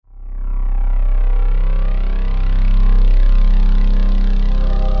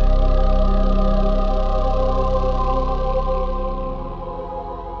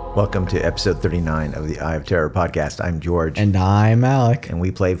Welcome to episode 39 of the Eye of Terror podcast. I'm George. And I'm Alec. And we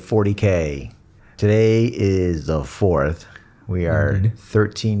play 40K. Today is the 4th. We are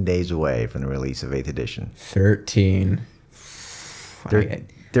 13 days away from the release of 8th edition. 13.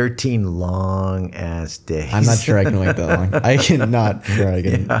 13 long-ass days. I'm not sure I can wait that long. I cannot sure I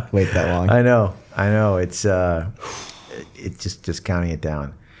can wait that long. I know. It's just counting it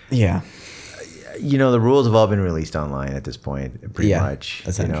down. Yeah. You know, the rules have all been released online at this point, pretty much.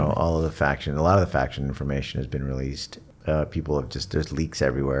 You know, a lot of the faction information has been released. People have there's leaks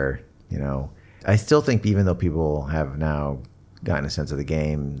everywhere, you know. I still think even though people have now gotten a sense of the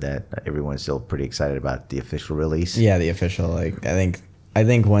game, that everyone's still pretty excited about the official release. Yeah, the official, I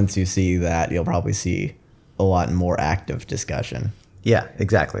think once you see that, you'll probably see a lot more active discussion. Yeah,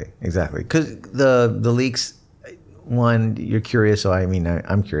 exactly. Because the leaks, one, you're curious, so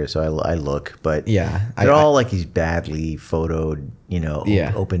I'm curious, so I look, but they're all like these badly photoed, you know,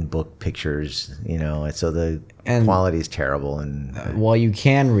 open book pictures, you know, and so the quality is terrible. And while you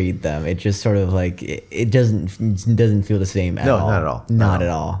can read them, it just sort of like it doesn't feel the same at all. No, not at all. Not at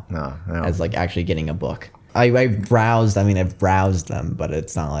all. No. As like actually getting a book. I've browsed them, but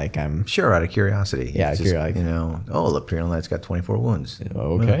it's not like I'm... Sure, out of curiosity. Yeah, curiosity. You know, look, Imperial Knight's got 24 wounds.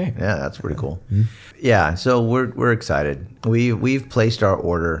 Okay. Yeah, that's pretty cool. Mm-hmm. Yeah, so we're excited. We've placed our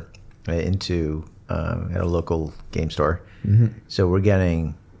order into at a local game store. Mm-hmm. So we're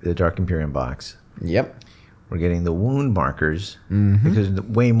getting the Dark Imperium box. Yep. We're getting the wound markers, because there's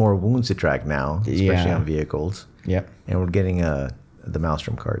way more wounds to track now, especially on vehicles. Yep. And we're getting the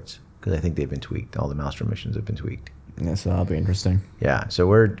Maelstrom cards, because I think they've been tweaked. All the Maelstrom missions have been tweaked. Yeah, so that'll be interesting. Yeah, so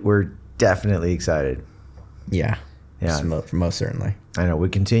we're definitely excited. Yeah, most certainly. I know. We're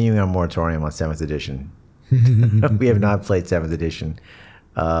continuing our moratorium on 7th edition. We have not played 7th edition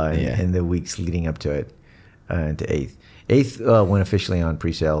in the weeks leading up to it, to 8th. 8th went officially on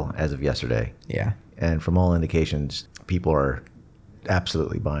pre-sale as of yesterday. Yeah. And from all indications, people are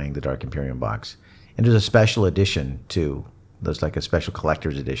absolutely buying the Dark Imperium box. And there's a special edition, too. There's like a special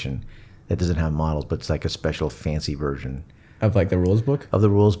collector's edition that doesn't have models, but it's like a special fancy version of like the rules book. Of the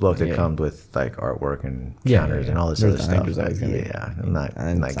rules book that comes with like artwork and counters and all this other stuff. I'm not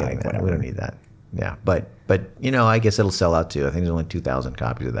getting that. Whatever. We don't need that. Yeah, but you know, I guess it'll sell out too. I think there's only 2,000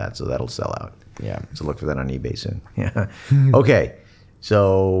 copies of that, so that'll sell out. Yeah. So look for that on eBay soon. Yeah. Okay.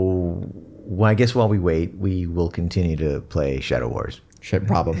 So I guess while we wait, we will continue to play Shadow Wars.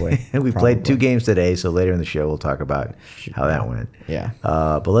 Probably. We played 2 games today, so later in the show we'll talk about how that went. Yeah.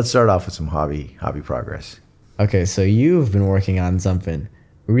 But let's start off with some hobby progress. Okay, so you've been working on something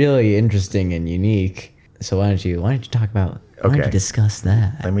really interesting and unique. So why don't you talk about? Why don't you discuss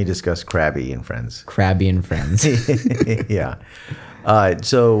that? Let me discuss Krabby and Friends. Krabby and Friends. Yeah.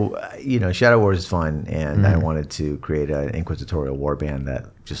 So you know, Shadow Wars is fun, and I wanted to create an inquisitorial warband that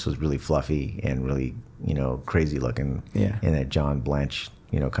just was really fluffy and really, you know, crazy looking, in that John Blanche,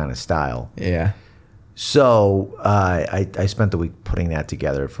 you know, kind of style. Yeah. So I spent the week putting that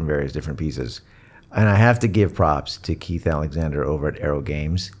together from various different pieces, and I have to give props to Keith Alexander over at Arrow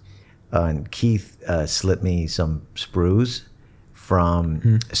Games. And Keith slipped me some sprues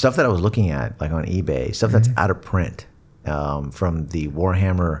from stuff that I was looking at, like on eBay, stuff that's out of print, from the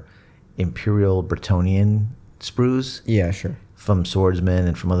Warhammer Imperial Bretonnian sprues. Yeah, sure. From Swordsman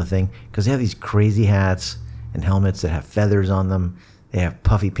and from other things, because they have these crazy hats and helmets that have feathers on them. They have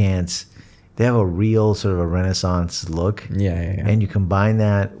puffy pants. They have a real sort of a Renaissance look. Yeah. And you combine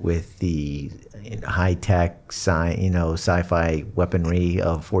that with the high-tech, sci-fi weaponry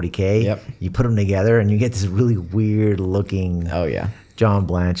of 40K. Yep. You put them together, and you get this really weird-looking, John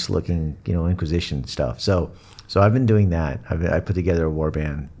Blanche-looking, you know, Inquisition stuff. So I've been doing that. I put together a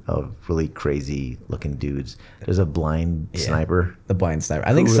warband of really crazy-looking dudes. There's a blind sniper. The blind sniper.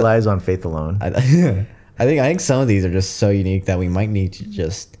 I think who relies on faith alone. I think some of these are just so unique that we might need to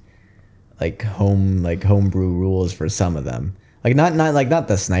just homebrew rules for some of them. Like not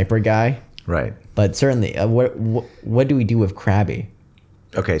the sniper guy. Right. But certainly, what do we do with Krabby?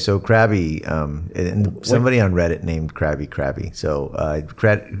 Okay, so Krabby, and somebody on Reddit named Krabby. So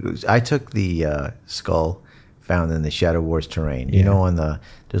I took the skull found in the Shadow Wars terrain. You know,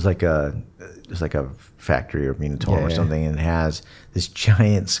 there's like a factory or Minotaur or something, and it has this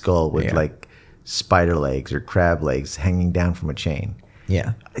giant skull with like spider legs or crab legs hanging down from a chain.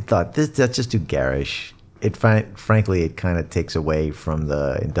 Yeah, I thought that's just too garish. Frankly, it kind of takes away from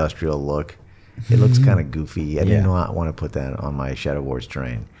the industrial look. It looks kind of goofy. I did not want to put that on my Shadow Wars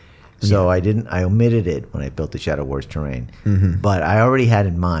terrain. So I omitted it when I built the Shadow Wars terrain. But I already had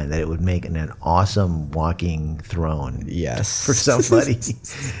in mind that it would make an awesome walking throne. Yes. For somebody.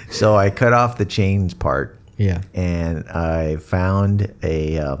 So I cut off the chains part Yeah. And I found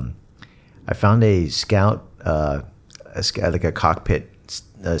a scout, like a cockpit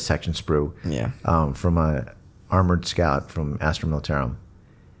section sprue. Yeah. From a armored scout from Astra Militarum.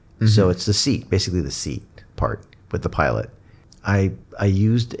 Mm-hmm. So it's the seat, basically the seat part with the pilot. I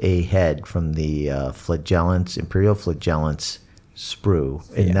used a head from the Imperial Flagellants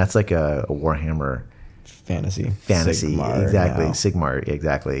sprue, and that's like a Warhammer fantasy Sigmar,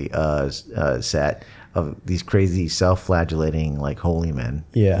 set of these crazy self-flagellating like holy men.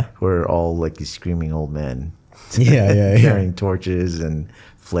 Yeah. Who are all like these screaming old men. Carrying torches and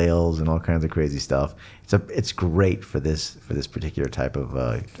flails and all kinds of crazy stuff. It's great for this particular type of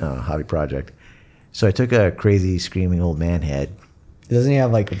hobby project. So I took a crazy screaming old man head. Doesn't he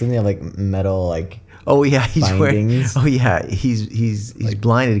have like metal like? Oh yeah, he's bindings? He's like,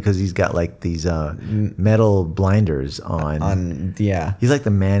 blinded because he's got like these metal blinders on. Yeah. He's like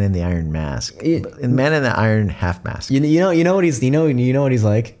the man in the iron mask. And man in the iron half mask. You know what he's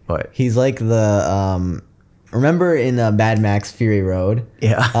like? What? He's like the remember in Mad Max Fury Road?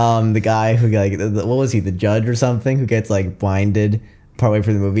 Yeah. The guy who like what was he, the judge or something, who gets like blinded partway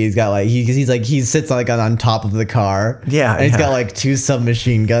through the movie. He's got like he sits like on top of the car. Yeah. And he's got like 2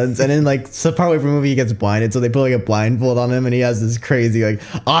 submachine guns. And then like so partway through the movie he gets blinded, so they put like a blindfold on him and he has this crazy like,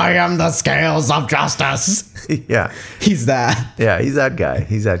 I am the scales of justice. Yeah. He's that. Yeah, he's that guy.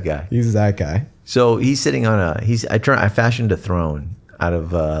 So he's sitting on I fashioned a throne out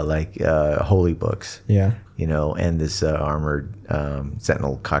of holy books. Yeah. And this armored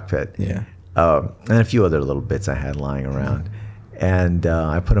sentinel cockpit. Yeah. And a few other little bits I had lying around. And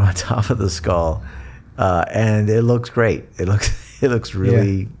I put them on top of the skull. And it looks great. It looks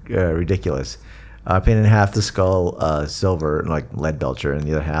really ridiculous. I painted half the skull silver, like lead belcher, and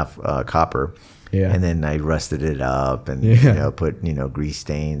the other half copper. Yeah. And then I rusted it up and put grease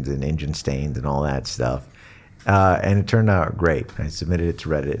stains and engine stains and all that stuff. And it turned out great. I submitted it to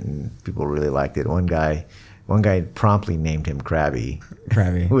Reddit and people really liked it. One guy promptly named him Krabby,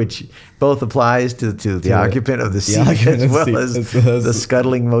 which both applies to the occupant of the seat as well as the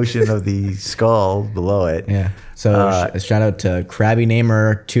scuttling motion of the skull below it. Yeah. So shout out to Krabby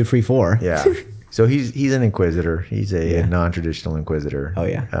Namer 234. Yeah. So he's an inquisitor. He's a non-traditional inquisitor. Oh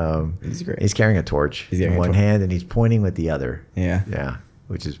yeah. He's great. He's carrying a torch in one hand and he's pointing with the other. Yeah. Yeah.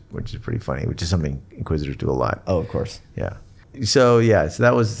 Which is pretty funny. Which is something inquisitors do a lot. Oh, of course. Yeah. So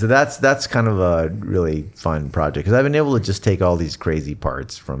that's kind of a really fun project because I've been able to just take all these crazy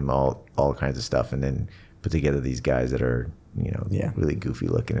parts from all kinds of stuff and then put together these guys that are really goofy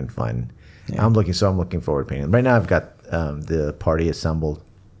looking and fun. Yeah. I'm looking forward to painting them. Right now I've got the party assembled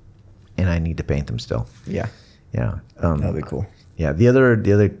and I need to paint them still. Yeah. Yeah. That'll be cool. Yeah. The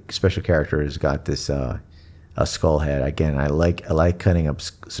other special character has got this a skull head. Again, I like cutting up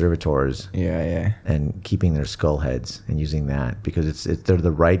servitors. Yeah. And keeping their skull heads and using that because they're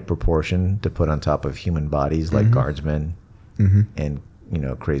the right proportion to put on top of human bodies like guardsmen and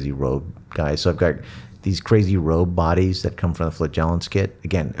crazy robe guys. So I've got these crazy robe bodies that come from the Flagellants kit.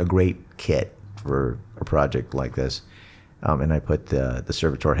 Again, a great kit for a project like this. And I put the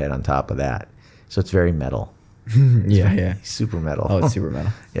servitor head on top of that. So it's very metal. Yeah. Super metal. Oh, it's super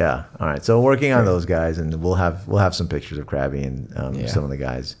metal. Yeah. All right. So working on those guys, and we'll have some pictures of Krabby and some of the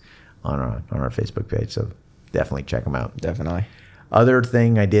guys on our Facebook page. So definitely check them out. Definitely. Other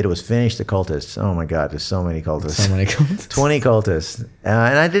thing I did was finish the cultists. Oh my God, there's so many cultists. 20 cultists.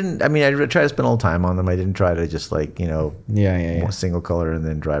 And I tried to spend all time on them. I didn't try to just single color and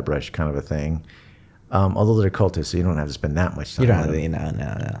then dry brush kind of a thing. Although they're cultists, so you don't have to spend that much time. You don't have to,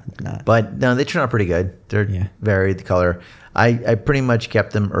 no. But no, they turn out pretty good. They're varied color. I pretty much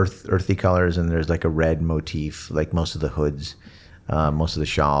kept them earthy colors, and there's like a red motif, like most of the hoods, most of the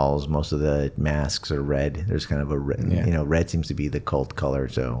shawls, most of the masks are red. There's kind of a red, red seems to be the cult color,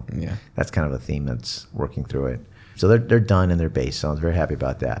 so that's kind of a theme that's working through it. So they're done in their base, so I was very happy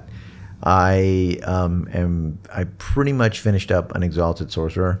about that. I pretty much finished up an Exalted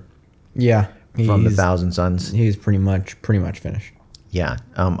Sorcerer. Yeah. From the Thousand Suns. He's pretty much finished. Yeah.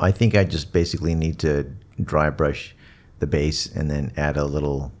 I think I just basically need to dry brush the base and then add a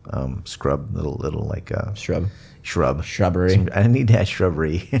little scrub, little like shrubbery. I need to add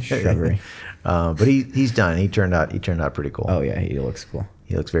shrubbery. But he's done. He turned out pretty cool. Oh yeah, he looks cool.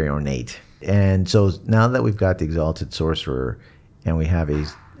 He looks very ornate. And so now that we've got the Exalted Sorcerer and we have a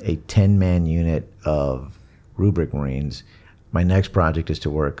 10-man unit of Rubric Marines, my next project is to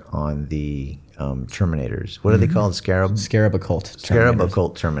work on the Terminators. What are they called? Scarab Occult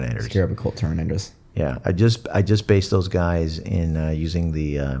Terminators. Yeah, I just based those guys in using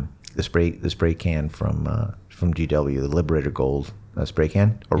the spray can from GW, the Liberator Gold spray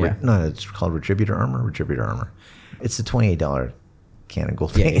can. Or Yeah. no, it's called Retributor Armor. Retributor Armor. It's the $28 can of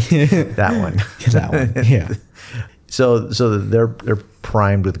gold Yeah. paint. That one. That one. Yeah. So they're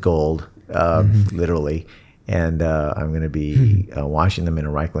primed with gold, literally, and I'm going to be washing them in a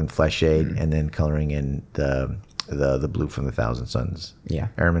Reichland Flesh Shade and then coloring in the blue from the Thousand Suns. Yeah.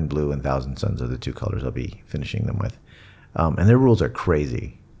 Airman Blue and Thousand Suns are the two colors I'll be finishing them with, and their rules are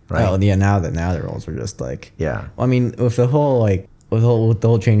crazy, right? Oh yeah. Now the rules are just like. Yeah. Well, I mean, with the whole with the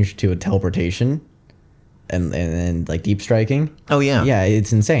whole change to a teleportation, and like deep striking. Oh yeah. Yeah,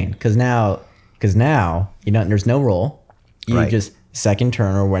 it's insane because now there's no roll. You Right. just second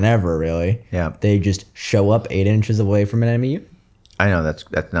turn or whenever really. Yeah. They just show up 8 inches away from an enemy unit. I know that's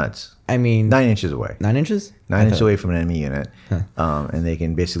nuts. I mean, 9 inches away. 9 inches. 9 inches away from an enemy unit, and they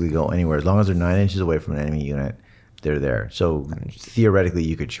can basically go anywhere as long as they're 9 inches away from an enemy unit. They're there. So theoretically,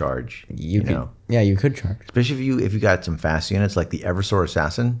 you could charge. You could, know, yeah, you could charge. especially if you got some fast units like the Eversor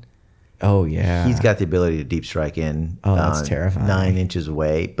Assassin. Oh yeah, He's got the ability to deep strike in. Oh, that's terrifying. 9 inches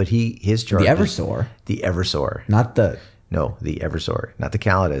away, but his charge. the Eversor, The Eversor. not the. No, the Eversor, not the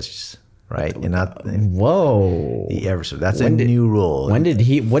Calidus, right? And not Whoa. the Eversor. That's a new rule. When did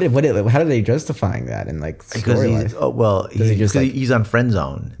he? What? How are they justifying that in like Because storyline? he's on friend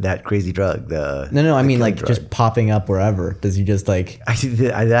zone. That crazy drug. No. I mean, like drug. just popping up wherever. Does he just like? I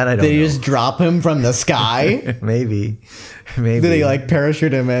don't They know. just drop him from the sky? Maybe. Do they like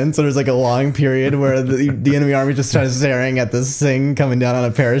parachute him in? So there's like a long period where the enemy army just starts staring at this thing coming down on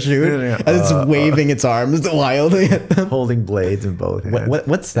a parachute and it's waving its arms wildly at them. holding blades in both hands.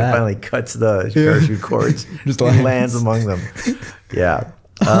 What's It that? finally cuts the parachute cords. Just and lands. lands among them. Yeah.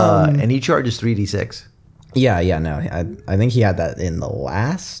 And he charges 3d6. Yeah, no. I think he had that in the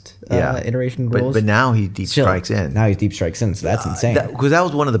last iteration rules. But now he deep Still, strikes in. Now he deep strikes in, so that's insane. Because that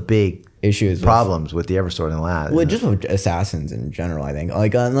was one of the big Issues problems with the Eversword in the last. Well, just with assassins in general, I think.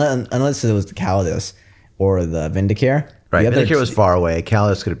 Like unless it was the Calidus or the Vindicare. Right. The other Vindicare was far away.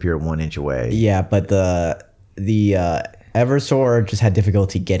 Calidus could appear 1 inch away. Yeah, but the Eversor just had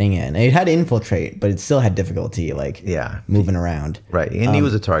difficulty getting in. It had infiltrate, but it still had difficulty moving around. Right. And he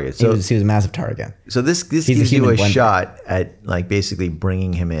was a target. He So was a massive target. So this He's a gives you human a blender. shot at like basically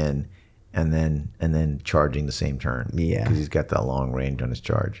bringing him in and then charging the same turn. Yeah. Because he's got that long range on his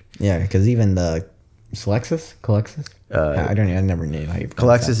charge. Yeah, because even the Calexis? I never knew how you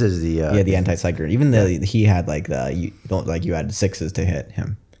pronounce Calexis is the the anti-psyker. Even he had you had 6s to hit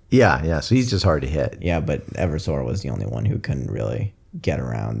him. yeah. So he's just hard to hit. Yeah, but Eversor was the only one who couldn't really get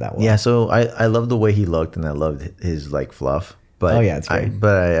around that well. Yeah. So I love the way he looked and I loved his like fluff. But Oh, yeah, it's great.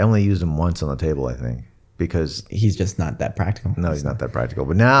 But I only used him once on the table, I think, because He's just not that practical. no, he's not that practical.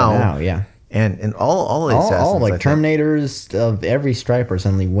 But now, yeah. and all the assassins, All I like think- Terminators of every stripe are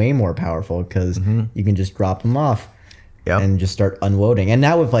suddenly way more powerful because you can just drop them off Yep. and just start unloading. And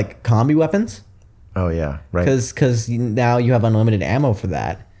now with like combi weapons, Oh yeah, right. because now you have unlimited ammo for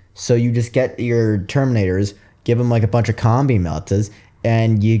that. So you just get your Terminators, give them like a bunch of combi meltas,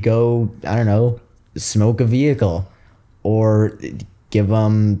 and you go, I don't know, smoke a vehicle, or give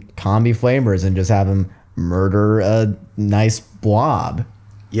them combi flamers and just have them murder a nice blob.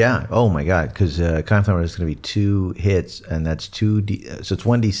 Yeah. Oh my God. Because Conflamer is going to be 2 hits, and that's 2d. So it's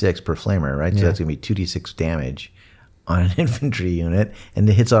 1d6 per flamer, right? So that's going to be 2d6 damage on an infantry unit, and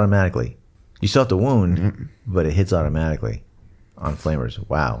it hits automatically. You still have to wound, but it hits automatically on flamers.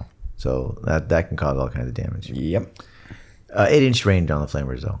 Wow. So that can cause all kinds of damage. Yep. 8-inch range on the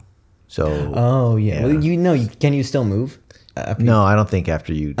flamers, though. So Oh yeah. Yeah. Well, can you still move? no, I don't think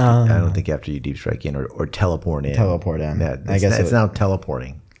after you. I don't think after you deep strike in or teleport in. Teleport in. Yeah, I guess it's now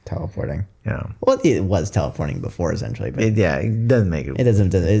teleporting. Teleporting. Yeah. Well, it was teleporting before essentially, but It doesn't make it. it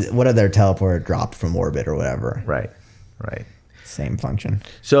doesn't. What are their teleporter dropped from orbit or whatever? Right. Same function.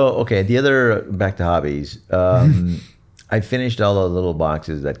 So, okay, the other, back to hobbies. I finished all the little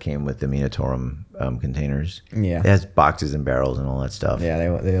boxes that came with the Militarum containers. Yeah. It has boxes and barrels and all that stuff. Yeah,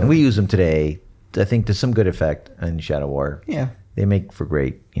 And we use them today, I think, to some good effect in Shadow War. Yeah. They make for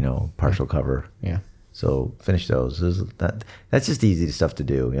great, partial cover. Yeah. So finish those. That's just easy stuff to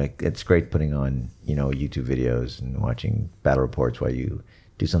do. Like, it's great putting on, YouTube videos and watching battle reports while you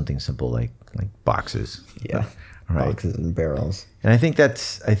do something simple like boxes. Yeah. Right. Boxes and barrels. And I think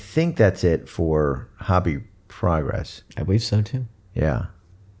that's it for hobby progress. I believe so too. Yeah.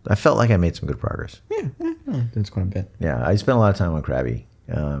 I felt like I made some good progress. Yeah. That's quite a bit. Yeah. I spent a lot of time on Krabby.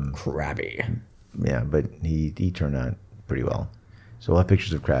 Crabby. Yeah, but he turned out pretty well. So we'll have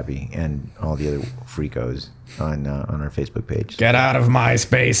pictures of Krabby and all the other freakos on our Facebook page. Get out of my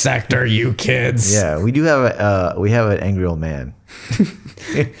space sector, you kids. Yeah, we do have we have an angry old man.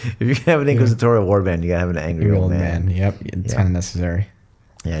 If you have an Inquisitorial warband, you gotta have an angry old man. Yep, it's kind of necessary.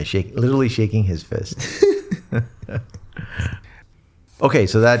 Yeah, literally shaking his fist. Okay,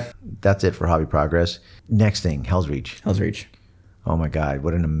 so that's it for Hobby Progress. Next thing, Helsreach. Helsreach. Oh my God,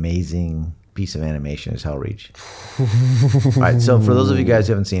 what an amazing piece of animation is Helsreach. All right, so for those of you guys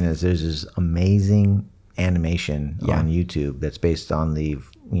who haven't seen this, there's this amazing animation on YouTube that's based on the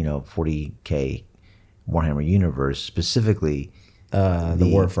 40K Warhammer universe, specifically the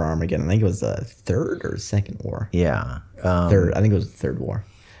War for Armageddon. I think it was the third or second war. Yeah, third. I think it was the third war.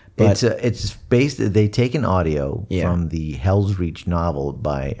 But it's based. They take an audio from the Helsreach novel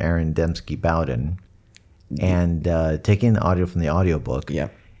by Aaron Dembski Bowden, and taking the audio from the audiobook.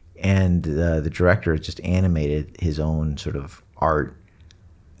 Yep. And the director just animated his own sort of art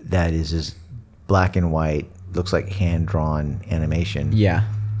that is just black and white, looks like hand-drawn animation. Yeah.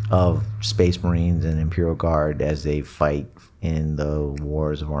 Of Space Marines and Imperial Guard as they fight in the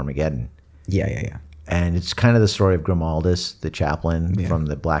Wars of Armageddon. Yeah. And it's kind of the story of Grimaldus, the chaplain from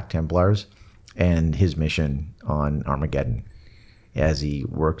the Black Templars, and his mission on Armageddon as he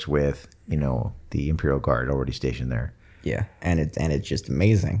works with, the Imperial Guard already stationed there. Yeah, and it's just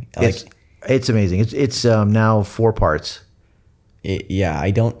amazing. It's amazing. It's now 4 parts.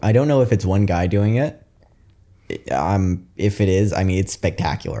 I don't know if it's one guy doing it. If it is, I mean, it's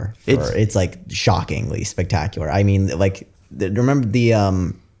spectacular. It's like shockingly spectacular. I mean, like remember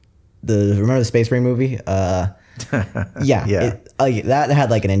the Space Marine movie? Yeah. That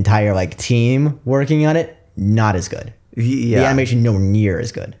had like an entire like team working on it. Not as good. Yeah. The animation nowhere near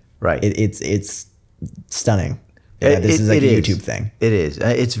as good. Right. It's stunning. Yeah, this is like a YouTube thing. It is.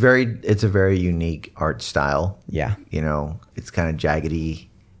 It's a very unique art style. Yeah. It's kind of jaggedy,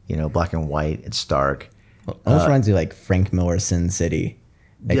 black and white. It's stark. Almost reminds me of like Frank Miller's Sin City.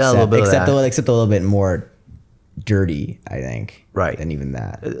 A little bit except a little bit more dirty, I think. Right. Than even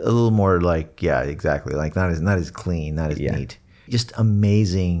that. A little more like, yeah, exactly. Like not as clean, not as neat. Just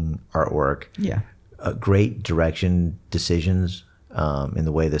amazing artwork. Yeah. Great direction decisions in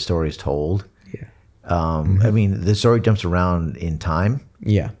the way the story is told. Yeah. I mean, the story jumps around in time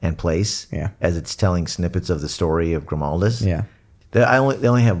and place as it's telling snippets of the story of Grimaldus. Yeah. They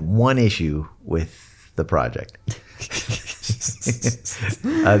only have one issue with the project.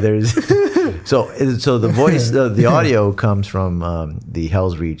 There's so the voice, the audio comes from the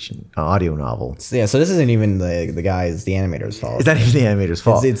Helsreach audio novel. So this isn't even the animator's fault. It's not even the animator's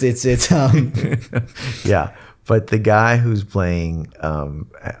fault. It's yeah. But the guy who's playing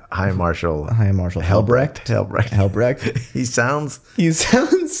High Marshal Helsreach. He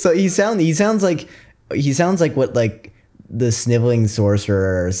sounds like what like the sniveling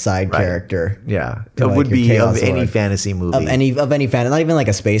sorcerer side character. Yeah, it would be of any fantasy movie. Of any fantasy, not even like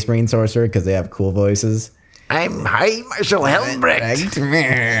a Space Marine sorcerer because they have cool voices. I'm High Marshal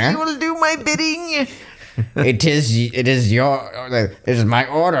Helsreach. You will do my bidding. It is my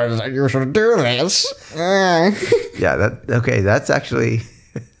orders that you should do this. Yeah, that's actually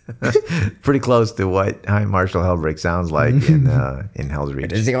pretty close to what High Marshal Helsreach sounds like in Helsreach.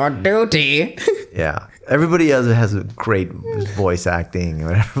 It is your duty. Yeah. Everybody else has a great voice acting.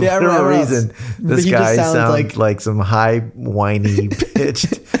 For whatever reason, this he guy just sounds like some high, whiny,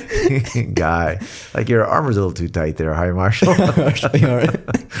 pitched guy. Like your armor's a little too tight there, High Marshal.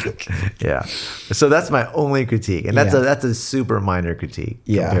 Yeah. So that's my only critique, and that's a super minor critique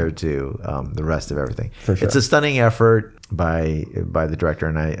compared to the rest of everything. For sure. It's a stunning effort by the director,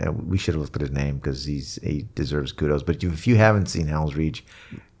 and we should have looked at his name because he deserves kudos. But if you haven't seen Helsreach,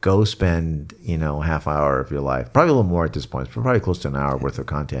 go spend half hour of your life, probably a little more at this point, probably close to an hour worth of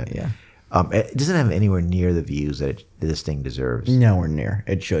content. Yeah. It doesn't have anywhere near the views that this thing deserves. Nowhere near.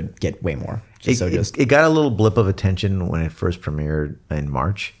 It should get way more. It got a little blip of attention when it first premiered in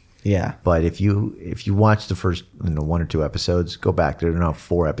March. Yeah. But if you watch the first 1 or 2 episodes, go back. There are now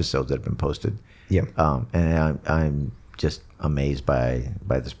 4 episodes that have been posted. Yeah. And I'm just amazed by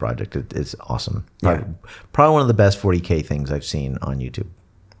this project. It's awesome. Probably one of the best 40K things I've seen on YouTube.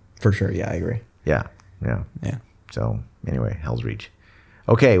 For sure. Yeah, I agree. Yeah. So anyway, Helsreach.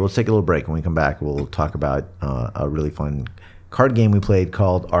 Okay, let's take a little break. When we come back, we'll talk about a really fun card game we played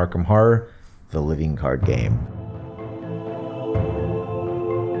called Arkham Horror, the living card game.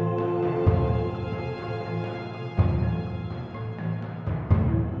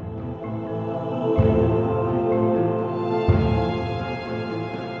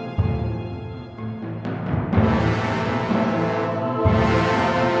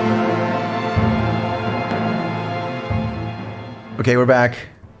 Okay, we're back.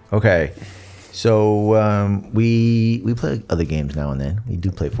 Okay, so we play other games now and then. We do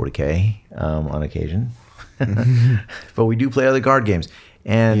play 40K on occasion, but we do play other card games.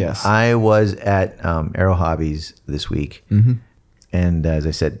 And Yes. I was at Aero Hobbies this week, and as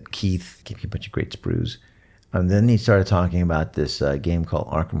I said, Keith gave me a bunch of great sprues. And then he started talking about this game called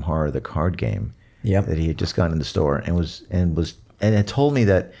Arkham Horror, the card game. Yep. That he had just gone in the store and it told me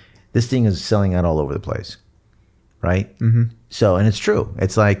that this thing is selling out all over the place, right? Mm-hmm. So, and it's true.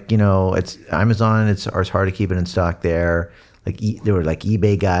 It's like, it's Amazon. It's hard to keep it in stock there. Like there were like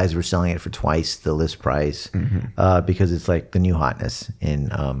eBay guys who were selling it for twice the list price because it's like the new hotness in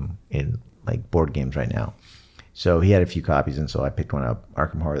like board games right now. So he had a few copies, and so I picked one up.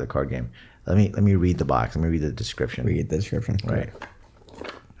 Arkham Horror, the card game. Let me read the box. Let me read the description. Read the description. Right.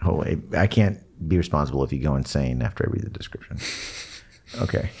 Oh, I can't be responsible if you go insane after I read the description.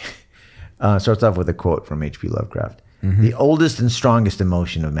 Okay. Starts off with a quote from H.P. Lovecraft. The oldest and strongest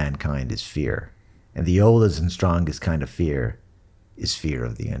emotion of mankind is fear. And the oldest and strongest kind of fear is fear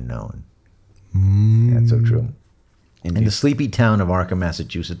of the unknown. That's so true. Indeed. In the sleepy town of Arkham,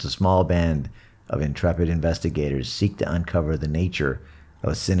 Massachusetts, a small band of intrepid investigators seek to uncover the nature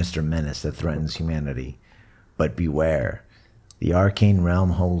of a sinister menace that threatens humanity. But beware. The arcane realm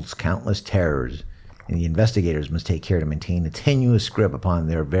holds countless terrors, and the investigators must take care to maintain a tenuous grip upon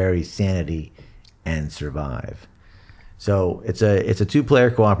their very sanity and survive. So it's a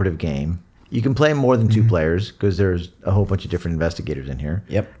two-player cooperative game. You can play more than two players because there's a whole bunch of different investigators in here.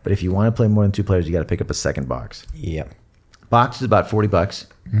 Yep. But if you want to play more than two players, you got to pick up a second box. Yep. Box is about $40.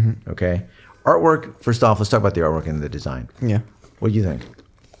 Okay. Artwork. First off, let's talk about the artwork and the design. Yeah. What do you think?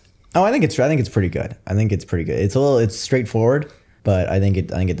 Oh, I think it's pretty good. It's straightforward, but I think it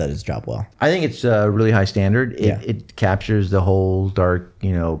does its job well. I think it's really high standard. Yeah. It captures the whole dark,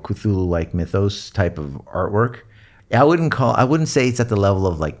 Cthulhu-like mythos type of artwork. I wouldn't say it's at the level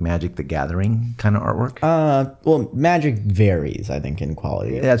of like Magic the Gathering kind of artwork. Well, Magic varies, I think, in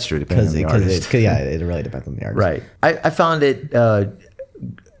quality. That's true, depending on the artist. It really depends on the artist. Right. I found it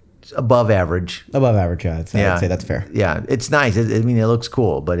above average. Above average, yeah. I'd say that's fair. Yeah, it's nice. It looks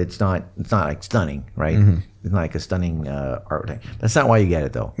cool, but it's not like stunning, right? It's not like a stunning art. That's not why you get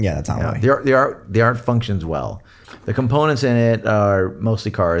it, though. Yeah, that's not why. The art functions well. The components in it are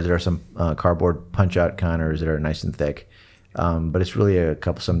mostly cards. There are some cardboard punch-out counters that are nice and thick, but it's really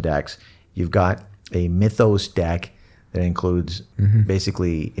some decks. You've got a Mythos deck that includes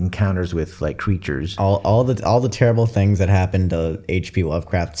basically encounters with like creatures. All the terrible things that happened to H.P.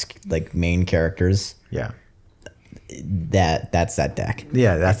 Lovecraft's like main characters. Yeah. That's that deck.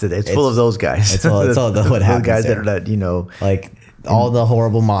 Yeah, that's it. It's full of those guys. It's all what happens. Guys there. that are like all the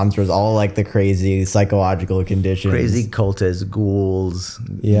horrible monsters, all like the crazy psychological conditions, crazy cultists, ghouls.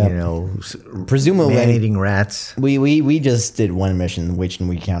 Yeah. Presumably man-eating rats. We just did one mission which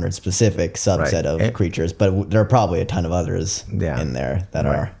we encountered specific subset of creatures, but there are probably a ton of others in there that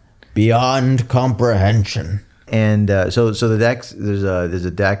are beyond comprehension. And so the decks, there's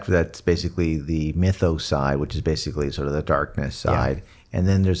a deck that's basically the mythos side, which is basically sort of the darkness side, and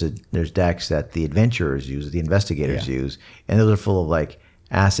then there's decks that the adventurers use, the investigators use, and those are full of like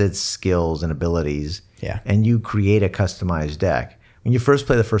assets, skills, and abilities. Yeah. And you create a customized deck. When you first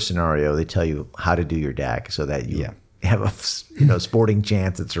play the first scenario, they tell you how to do your deck so that you have a sporting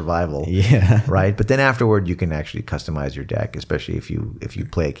chance at survival. Yeah. Right. But then afterward, you can actually customize your deck, especially if you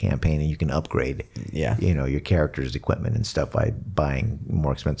play a campaign and you can upgrade. Yeah. Your character's equipment and stuff by buying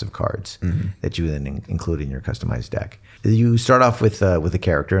more expensive cards that you then include in your customized deck. You start off with a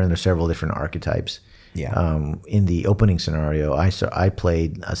character, and there's several different archetypes. Yeah. In the opening scenario, I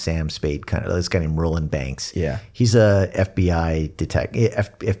played a Sam Spade this guy named Roland Banks. Yeah. He's a FBI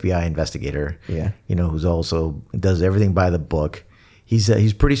investigator. Yeah. Who's also does everything by the book.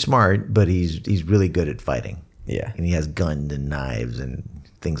 He's pretty smart, but he's really good at fighting. Yeah. And he has guns and knives and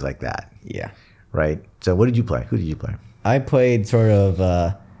things like that. Yeah. Right. So what did you play? Who did you play? I played sort of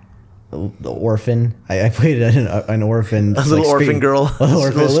the orphan. I played an orphan, a little orphan girl, a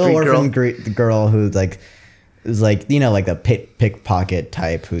little orphan girl who's like like the pickpocket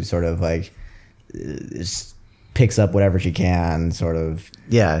type who sort of like picks up whatever she can, sort of.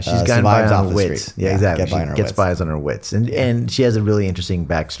 Yeah, she's gotten by on her wits. Yeah, exactly. She gets by on her wits, and she has a really interesting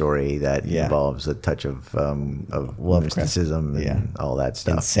backstory that involves a touch of mysticism and all that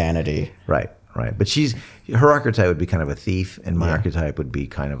stuff. Insanity. Right. But her archetype would be kind of a thief, and my archetype would be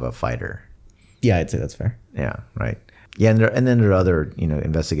kind of a fighter. Yeah, I'd say that's fair. Yeah, right. Yeah, and then there are other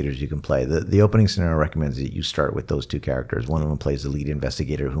investigators you can play. The opening scenario recommends that you start with those two characters. One of them plays the lead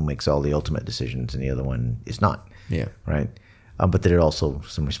investigator who makes all the ultimate decisions, and the other one is not. Yeah. Right. But there are also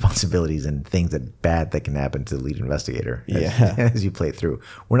some responsibilities and things that can happen to the lead investigator as you play through.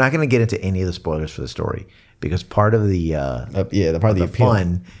 We're not going to get into any of the spoilers for the story because part of the the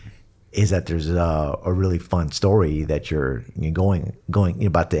fun is that there's a really fun story that you're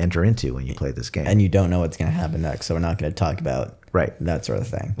about to enter into when you play this game, and you don't know what's going to happen next. So we're not going to talk about that sort of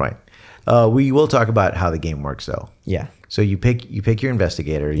thing. Right. We will talk about how the game works though. Yeah. So you pick your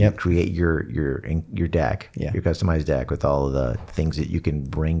investigator, you create your deck, your customized deck with all of the things that you can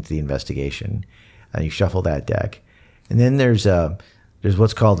bring to the investigation. You shuffle that deck, and then there's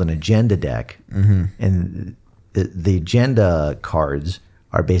what's called an agenda deck, and the agenda cards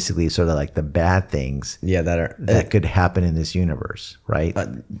are basically sort of like the bad things that could happen in this universe, right?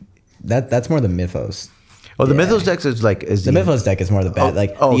 That's more the mythos. Oh, the Mythos deck is like the Mythos deck is more the bad.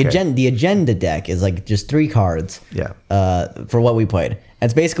 The agenda deck is like just 3 cards. Yeah. For what we played, and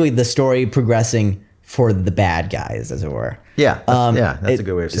it's basically the story progressing for the bad guys, as it were. Yeah. That's a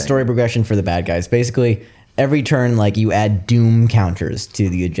good way of saying story progression for the bad guys. Basically, every turn, like you add doom counters to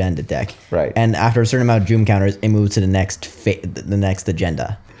the agenda deck. Right. And after a certain amount of doom counters, it moves to the next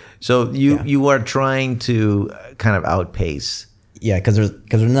agenda. So you are trying to kind of outpace. Yeah, because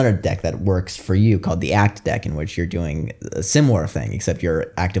there's another deck that works for you called the Act deck, in which you're doing a similar thing, except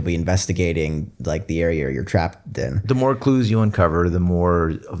you're actively investigating like the area you're trapped in. The more clues you uncover, the more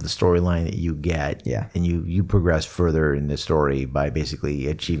of the storyline that you get. Yeah. And you progress further in the story by basically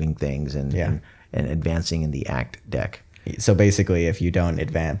achieving things and advancing in the Act deck. So basically, if you don't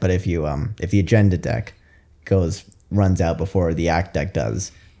advance, but if the agenda deck runs out before the Act deck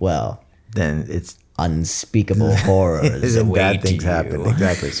does, well, then it's unspeakable horrors and await bad things you. happen.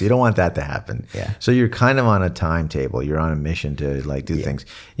 Exactly. So you don't want that to happen. Yeah. So you're kind of on a timetable. You're on a mission to like do things.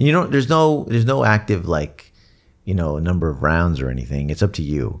 And there's no active number of rounds or anything. It's up to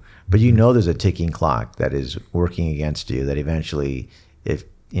you. But there's a ticking clock that is working against you. That eventually, if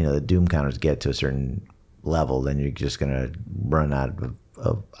the doom counters get to a certain level, then you're just gonna run out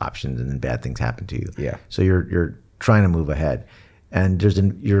of options, and then bad things happen to you. Yeah. So you're trying to move ahead. And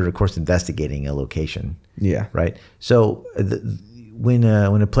you're of course investigating a location. Yeah. Right. So when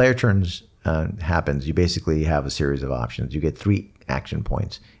a player turns happens, you basically have a series of options. You get 3 action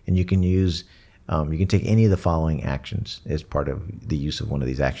points, and you can use you can take any of the following actions as part of the use of one of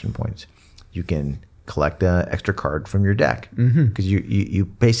these action points. You can collect an extra card from your deck because you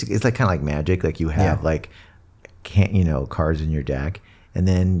basically, it's like kind of like Magic. Like you have cards in your deck. And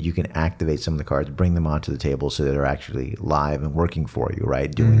then you can activate some of the cards, bring them onto the table so that they're actually live and working for you,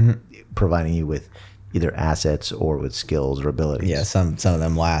 right? Providing you with either assets or with skills or abilities. Yeah, some of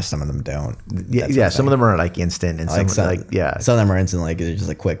them last, some of them don't. Some of them are like instant, and some of them are instant, like it's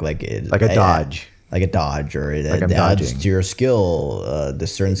just a quick, like a dodge. Like a dodge, or it like adds to your skill, the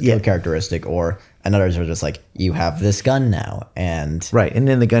certain skill characteristic, or and others are just like, you have this gun now, and right, and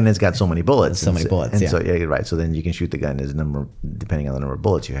then the gun has got so many bullets, and so right. So then you can shoot the gun as a number depending on the number of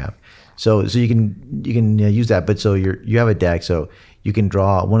bullets you have. So you can use that, but so you have a deck, so you can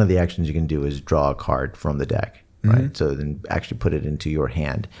draw. One of the actions you can do is draw a card from the deck, right? So then actually put it into your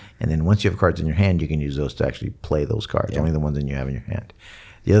hand, and then once you have cards in your hand, you can use those to actually play those cards. Only the ones that you have in your hand.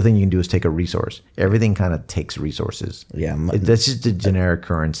 The other thing you can do is take a resource. Everything kind of takes resources. Yeah, that's just a generic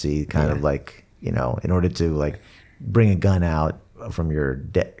currency, kind of like in order to like bring a gun out from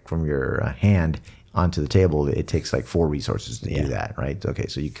your hand onto the table, it takes like 4 resources to do that, right? Okay,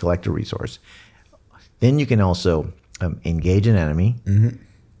 so you collect a resource. Then you can also engage an enemy.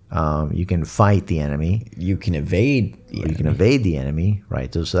 You can fight the enemy. You can evade the enemy,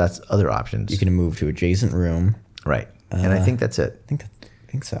 right? So that's other options. You can move to adjacent room, right? And I think that's it.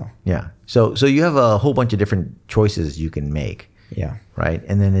 I think so. Yeah. So you have a whole bunch of different choices you can make. Yeah. Right.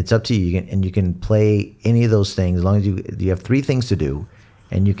 And then it's up to you. You can play any of those things as long as you have 3 things to do,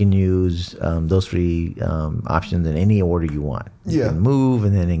 and you can use those 3 options in any order you want. You can move,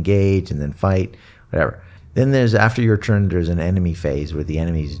 and then engage, and then fight, whatever. Then after your turn, there's an enemy phase where the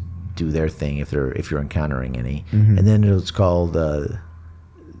enemies do their thing if you're encountering any, and then it's called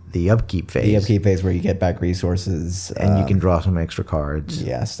the upkeep phase. The upkeep phase where you get back resources. And you can draw some extra cards.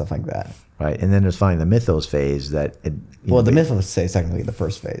 Yeah, stuff like that. Right. And then there's finally the Mythos phase the Mythos phase is technically the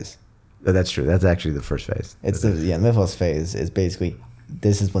first phase. Oh, that's true. That's actually the first phase. The Mythos phase is basically,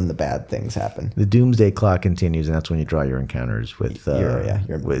 this is when the bad things happen. The Doomsday Clock continues, and that's when you draw your encounters with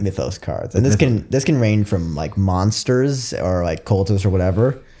your Mythos cards. And this can range from like monsters or like cultists or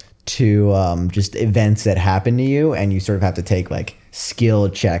whatever to just events that happen to you, and you sort of have to take like skill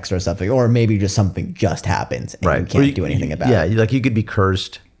checks or something, or maybe just something just happens and you can't do anything about it. Yeah, like you could be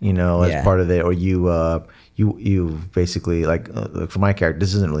cursed, as part of it, or you basically like for my character,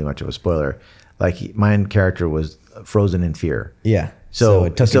 this isn't really much of a spoiler. Like my character was frozen in fear. Yeah. So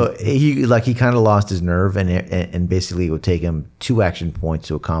it took he kind of lost his nerve, and basically it would take him 2 action points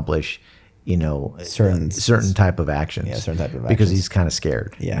to accomplish, certain type of actions. Yeah, certain type of actions. Because he's kind of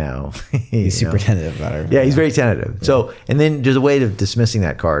scared. Yeah. Now. He's super tentative about it. Yeah, he's very tentative. Yeah. So, and then there's a way of dismissing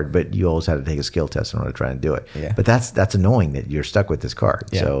that card, but you always have to take a skill test in order to try and do it. Yeah. But that's annoying that you're stuck with this card.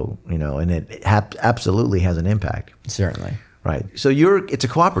 Yeah. So, and it absolutely has an impact. Certainly. Right. So it's a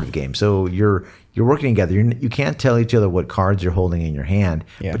cooperative game. So you're working together. You can't tell each other what cards you're holding in your hand,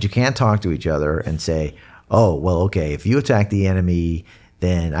 but you can talk to each other and say, oh, well, okay, if you attack the enemy,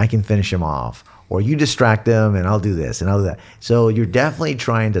 then I can finish him off. Or you distract them and I'll do this and I'll do that. So you're definitely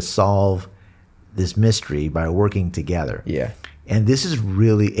trying to solve this mystery by working together. Yeah. And it's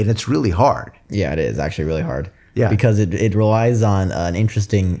really hard. Yeah, it is actually really hard. Yeah. Because it relies on an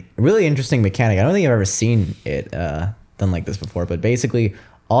really interesting mechanic. I don't think I've ever seen it done like this before, but basically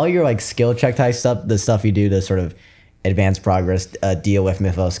all your like skill check type stuff, the stuff you do to sort of advance progress, deal with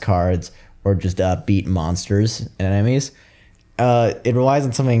mythos cards, or just beat monsters and enemies, it relies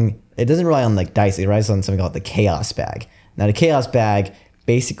on something. It doesn't rely on like dice. It relies on something called the chaos bag. Now the chaos bag,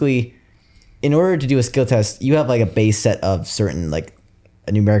 basically, in order to do a skill test, you have like a base set of certain like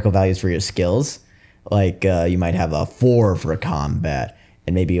numerical values for your skills. Like you might have a 4 for a combat,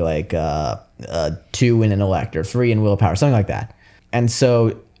 and maybe like 2 in intellect or 3 in willpower, something like that. And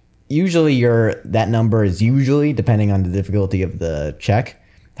so usually that number is usually, depending on the difficulty of the check,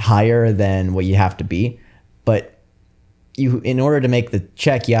 higher than what you have to be. But in order to make the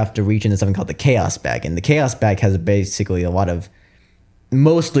check, you have to reach into something called the chaos bag. And the chaos bag has basically a lot of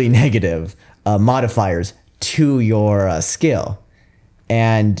mostly negative modifiers to your skill.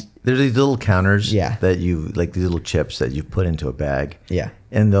 And there's these little counters Yeah. that these little chips that you put into a bag. Yeah.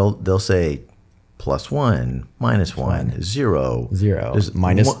 And they'll say +1, -1, 0. There's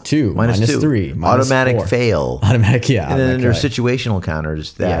 -2, -2, -3, automatic -4. fail. Automatic, yeah. And then automatic there's fail. situational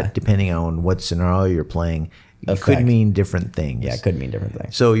counters that, depending on what scenario you're playing, it could Effect. mean different things. Yeah, it could mean different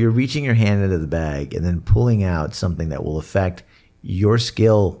things. So you're reaching your hand into the bag and then pulling out something that will affect your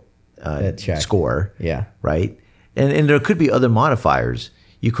skill check. score. Yeah. Right? And there could be other modifiers.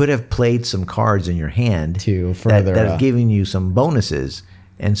 You could have played some cards in your hand To further, that are giving you some bonuses.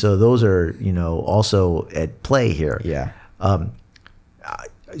 And so those are, also at play here. Yeah.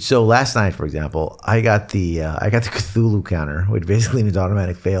 So last night, for example, I got the Cthulhu counter, which basically means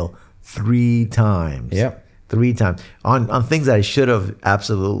automatic fail 3 times. Yep. 3 times on things that I should have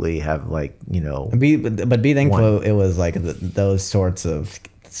absolutely have Be thankful it was like those sorts of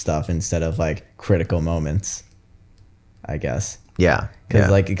stuff instead of like critical moments, I guess. Yeah.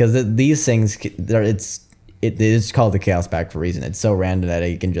 Because these things, it is called the chaos bag for a reason. It's so random that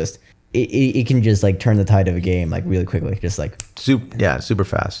it can just like turn the tide of a game like really quickly, just like super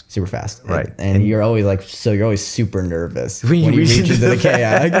fast. super fast. Right. And you're always you're always super nervous when you reach into the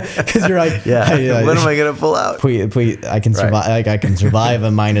chaos, because you're like, what am I gonna pull out? Please, I can survive. Like I can survive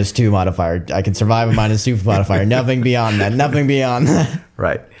a -2 modifier. I can survive a -2 modifier. Nothing beyond that. Nothing beyond that.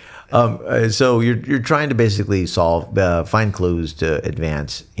 Right. So you're trying to basically find clues to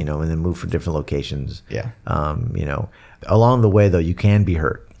advance, and then move from different locations. Yeah. Along the way though, you can be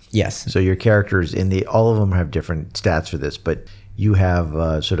hurt. Yes. So your characters all of them have different stats for this, but you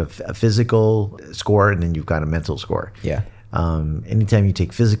have sort of a physical score and then you've got a mental score. Yeah. Anytime you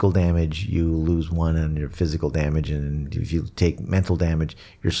take physical damage, you lose 1 on your physical damage, and if you take mental damage,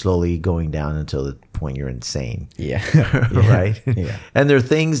 you're slowly going down until the point you're insane. Yeah. Right? Yeah. And there are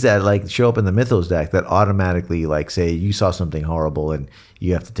things that show up in the Mythos deck that automatically say you saw something horrible and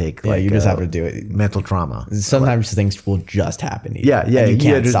you have to take you just have to do it. Mental trauma. Sometimes things will just happen to you. Yeah.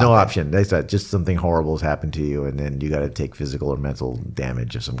 There's no it. option. That's just something horrible has happened to you, and then you got to take physical or mental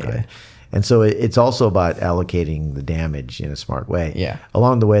damage of some kind. Yeah. And so it's also about allocating the damage in a smart way. Yeah.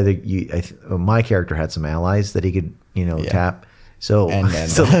 Along the way, my character had some allies that he could, tap. So,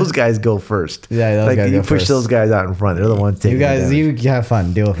 so those guys go first. Yeah, those guys you go push first. those guys out in front. They're the ones taking. You guys, the you have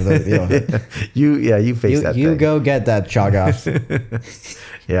fun. Deal with it. You face that. You thing. go get that Chogoth.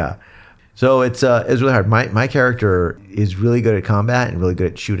 Yeah. So it's really hard. My character is really good at combat and really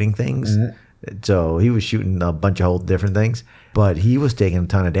good at shooting things. Mm-hmm. So he was shooting a bunch of whole different things, but he was taking a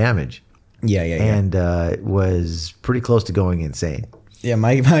ton of damage. Yeah. And was pretty close to going insane. Yeah,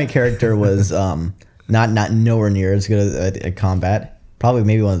 my character was not nowhere near as good at combat. Probably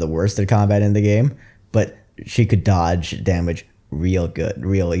maybe one of the worst at combat in the game, but she could dodge damage real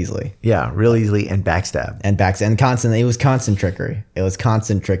easily. Yeah, real easily, and backstab. And constantly, it was constant trickery. It was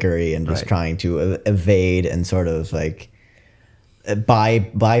constant trickery and just trying to evade and sort of like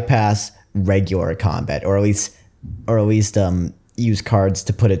bypass regular combat, or at least use cards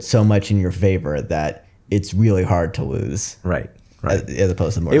to put it so much in your favor that it's really hard to lose. Right. Right. As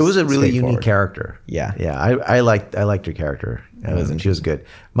opposed to more. It was a really unique straightforward. character. Yeah. Yeah. I liked your character. She was good.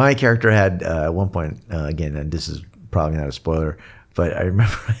 My character had at one point again, and this is probably not a spoiler, but I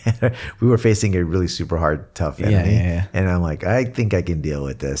remember we were facing a really super hard, tough enemy, and I'm like, I think I can deal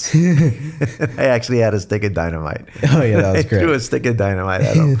with this. I actually had a stick of dynamite. Oh yeah, that was great. I threw a stick of dynamite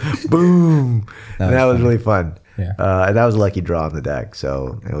at him. Boom! That was really fun. Yeah. And that was a lucky draw on the deck.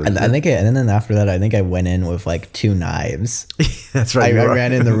 So it was I think, and then after that, I think I went in with like 2 knives. That's right. I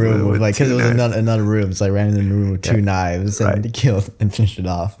ran in the room with like, because it was another room, so I ran in the room with 2 knives and killed and finished it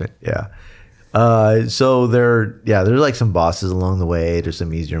off. Yeah. So there's like some bosses along the way. There's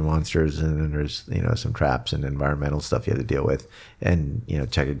some easier monsters, and then there's some traps and environmental stuff you have to deal with, and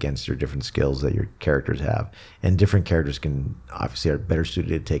check against your different skills that your characters have. And different characters can obviously are better suited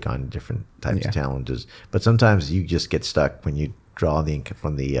to take on different types of challenges. But sometimes you just get stuck when you draw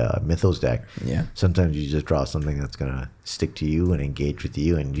from the Mythos deck. Yeah. Sometimes you just draw something that's gonna stick to you and engage with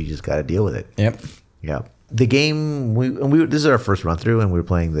you, and you just got to deal with it. Yep. Yeah. The game this is our first run through, and we were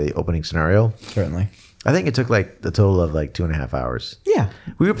playing the opening scenario. Certainly. I think it took like the total of like 2.5 hours. Yeah.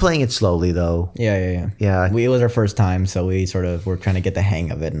 We were playing it slowly though. Yeah. Yeah. It was our first time, so we sort of were trying to get the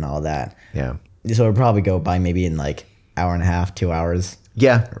hang of it and all that. Yeah. So it'll probably go by maybe in like hour and a half, 2 hours.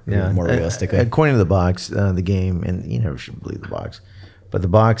 Yeah. More realistically. According to the box, the game, and you never should believe the box, but the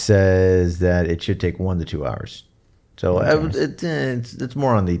box says that it should take 1 to 2 hours. So it's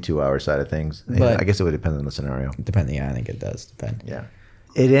more on the 2-hour side of things. But I guess it would depend on the scenario. Depending, I think it does depend. Yeah.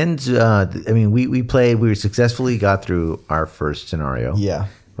 It ends, we successfully got through our first scenario. Yeah.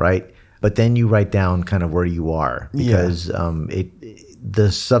 Right? But then you write down kind of where you are, because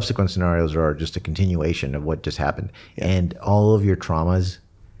the subsequent scenarios are just a continuation of what just happened. Yeah. And all of your traumas,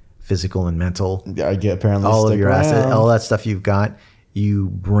 physical and mental, apparently all of your assets, all that stuff you've got, you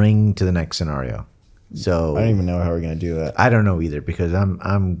bring to the next scenario. So I don't even know how we're gonna do that. I don't know either, because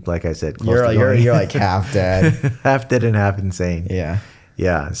I'm like I said, you're like half dead, half dead and half insane.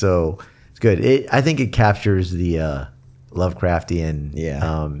 Yeah. So it's good. I think it captures the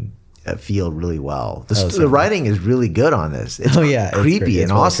Lovecraftian feel really well. The writing is really good on this. It's creepy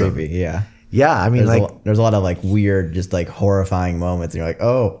and awesome. Creepy, yeah. I mean, there's a lot of like weird, just like horrifying moments. And you're like,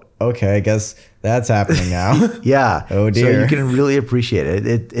 oh, okay, I guess that's happening now. Yeah. Oh dear. So you can really appreciate it.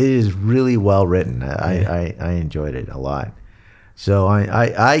 It is really well written. I enjoyed it a lot. So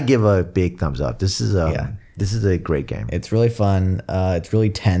I give a big thumbs up. This is a great game. It's really fun. It's really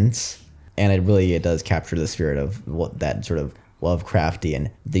tense, and it does capture the spirit of what that sort of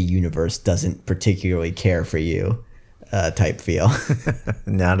Lovecraftian, the universe doesn't particularly care for you type feel.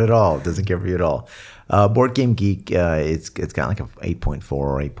 Not at all. It doesn't care for you at all. Board Game Geek, it's got like a 8.4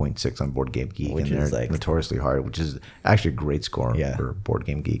 or 8.6 on Board Game Geek, which and is they're like notoriously hard, which is actually a great score for Board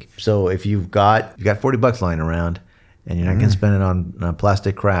Game Geek. So if you've got $40 lying around, and you're not going to spend it on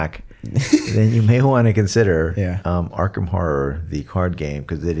plastic crack, then you may want to consider Arkham Horror, the card game,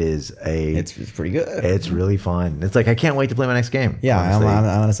 because it's pretty good. It's really fun. It's like I can't wait to play my next game. Yeah, I'm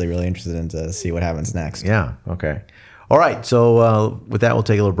honestly really interested in to see what happens next. Yeah. Okay. All right. So with that, we'll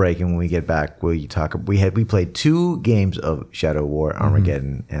take a little break, and when we get back, we played 2 games of Shadow War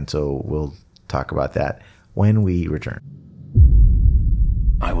Armageddon, and so we'll talk about that when we return.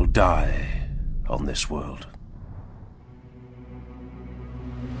 I will die on this world.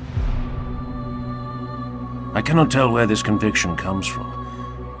 I cannot tell where this conviction comes from.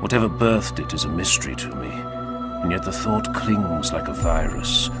 Whatever birthed it is a mystery to me, and yet the thought clings like a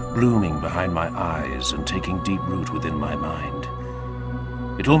virus, blooming behind my eyes and taking deep root within my mind.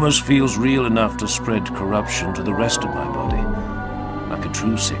 It almost feels real enough to spread corruption to the rest of my body, like a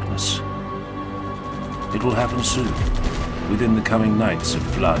true sickness. It will happen soon, within the coming nights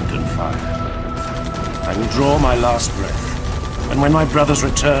of blood and fire. I will draw my last breath, and when my brothers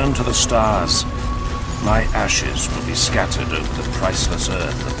return to the stars, my ashes will be scattered over the priceless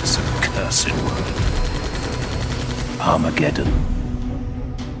earth of this accursed world. Armageddon.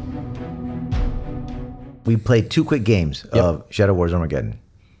 We played 2 quick games of Shadow Wars Armageddon.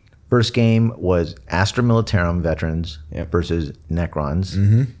 First game was Astra Militarum veterans versus Necrons.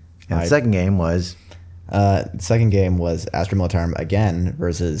 Mm-hmm. And the second game was Astra Militarum again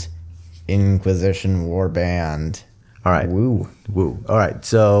versus Inquisition Warband. All right. Woo. All right.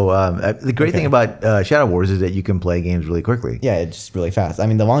 So the great thing about Shadow Wars is that you can play games really quickly. Yeah, it's just really fast. I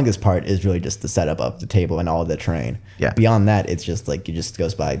mean, the longest part is really just the setup of the table and all of the terrain. Yeah. Beyond that, it's just like it just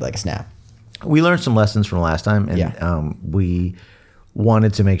goes by like a snap. We learned some lessons from last time, and we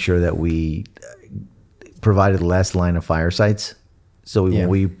wanted to make sure that we provided less line of fire sights. So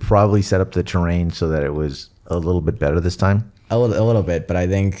we probably set up the terrain so that it was a little bit better this time. A little bit, but I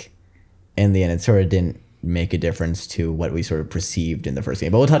think in the end, it sort of didn't make a difference to what we sort of perceived in the first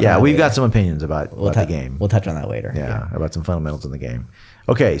game. But we'll touch on Yeah, that we've later. got some opinions about the game. We'll touch on that later. Yeah, about some fundamentals in the game.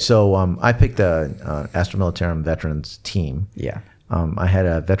 Okay, so I picked the Astra Militarum veterans team. Yeah. I had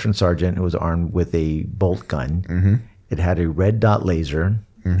a veteran sergeant who was armed with a bolt gun. Mm-hmm. It had a red dot laser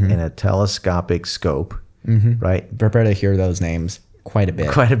and a telescopic scope. Right? Prepare to hear those names quite a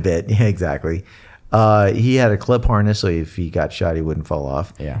bit. Quite a bit. Yeah, exactly. He had a clip harness, so if he got shot, he wouldn't fall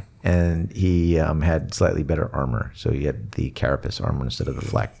off. Yeah. And he had slightly better armor, so he had the carapace armor instead of the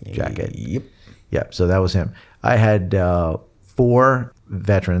flak jacket. Yep. Yeah, so that was him. I had 4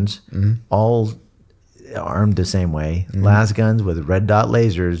 veterans, all armed the same way. Las guns with red dot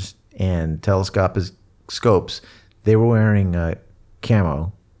lasers and telescopic scopes. They were wearing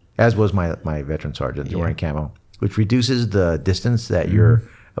camo, as was my veteran sergeant. They were wearing camo, which reduces the distance that your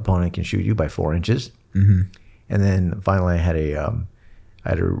opponent can shoot you by 4 inches. And then finally, I had a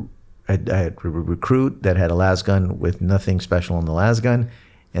recruit that had a las gun with nothing special on the las gun,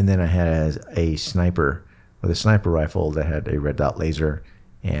 and then I had a sniper with a sniper rifle that had a red dot laser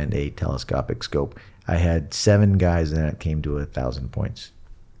and a telescopic scope. I had 7 guys, and that came to 1,000 points.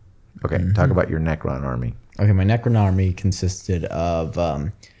 Okay, talk about your Necron army. Okay, my Necron army consisted of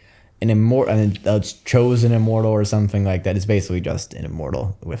an immortal, a chosen immortal or something like that. It's basically just an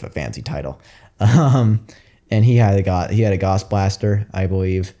immortal with a fancy title. And he had a Gauss blaster, I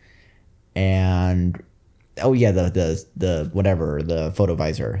believe, and the whatever, the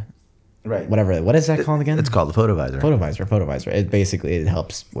photovisor. Right. Whatever. What is that called again? It's called the photovisor. Photovisor. It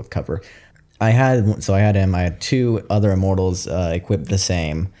helps with cover. I had him. I had 2 other immortals equipped the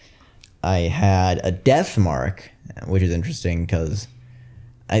same. I had a death mark, which is interesting because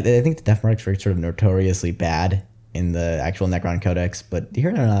I think the death marks are sort of notoriously bad in the actual Necron Codex, but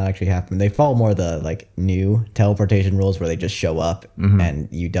here they're not actually happening. They follow more the new teleportation rules where they just show up and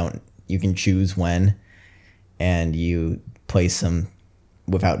you can choose when, and you place them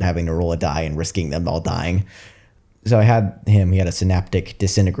without having to roll a die and risking them all dying. So I had him. He had a synaptic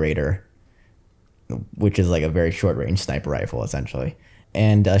disintegrator, which is like a very short range sniper rifle essentially,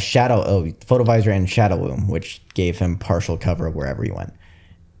 and a photovisor and shadow loom, which gave him partial cover wherever he went.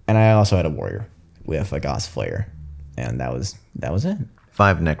 And I also had a warrior with a Gauss flare, and that was it.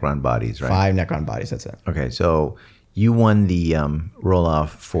 5 Necron bodies, right? 5 Necron bodies. That's it. Okay, so you won the roll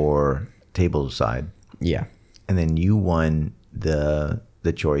off for table side. Yeah. And then you won the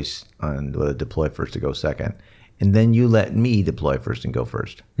choice on whether to deploy first or go second. And then you let me deploy first and go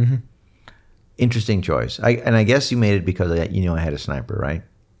first. Interesting choice. I guess you made it because I had a sniper, right?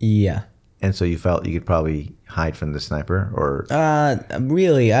 Yeah. And so you felt you could probably hide from the sniper, or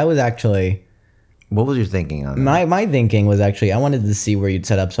really, I was actually. What was your thinking on that? My thinking was actually I wanted to see where you'd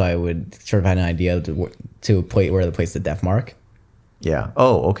set up so I would sort of have an idea to where to place the death mark. Yeah.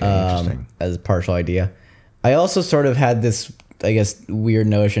 Oh, okay. Interesting. As a partial idea. I also sort of had this, I guess, weird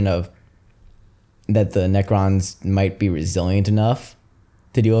notion of that the Necrons might be resilient enough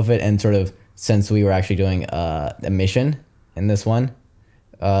to deal with it, and sort of since we were actually doing a mission in this one,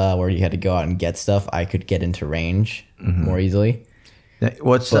 where you had to go out and get stuff, I could get into range more easily.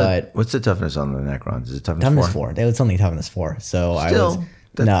 What's the toughness on the Necrons? Is it toughness 4? It's only toughness 4. So Still,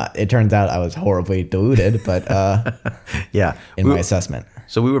 it turns out I was horribly diluted, but yeah, in my assessment.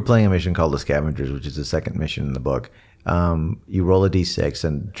 So we were playing a mission called the Scavengers, which is the second mission in the book. You roll a d6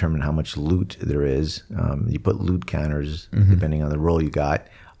 and determine how much loot there is. You put loot counters, depending on the roll you got,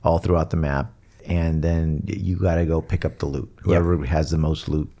 all throughout the map. And then you got to go pick up the loot. Whoever has the most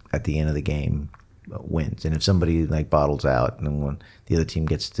loot at the end of the game wins. And if somebody bottles out, then the other team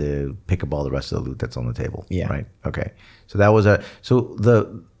gets to pick up all the rest of the loot that's on the table. Yeah. Right. Okay. So that was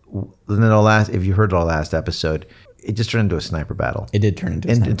if you heard our last episode, it just turned into a sniper battle. It did turn into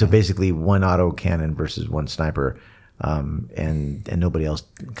a sniper into battle. basically one auto cannon versus one sniper. And nobody else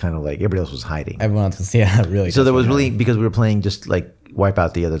everybody else was hiding. Everyone else was, really. So there was really, because we were playing just wipe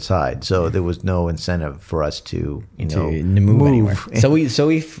out the other side. So there was no incentive for us to move anywhere. So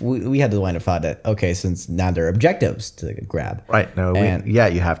we had to line of thought that, okay, since now there are objectives to grab. Right. No.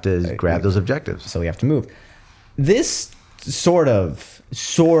 You have to grab those objectives. So we have to move. This sort of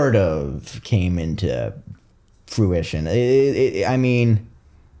came into fruition. I mean,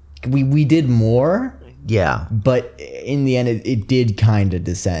 we did more. Yeah. But in the end, it did kind of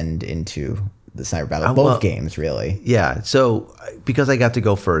descend into the sniper battle. Both games, really. Yeah. So because I got to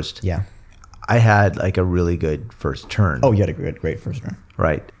go first, yeah, I had a really good first turn. Oh, you had a great first turn.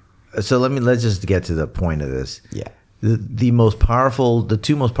 Right. So let's just get to the point of this. Yeah. The two most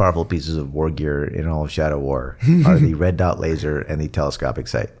powerful pieces of war gear in all of Shadow War are the red dot laser and the telescopic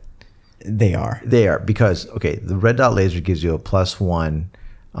sight. They are because the red dot laser gives you a +1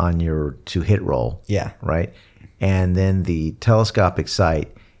 on your to hit roll. Yeah. Right. And then the telescopic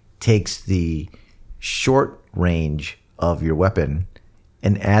sight takes the short range of your weapon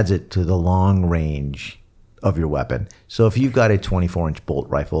and adds it to the long range of your weapon. So if you've got a 24-inch bolt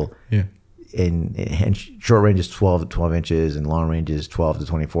rifle, and short range is 12 to 12 inches and long range is 12 to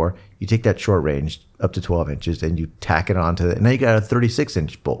 24, you take that short range up to 12 inches and you tack it onto it. And now you got a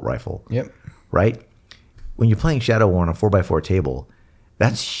 36-inch bolt rifle. Yep. Right? When you're playing Shadow War on a 4x4 table,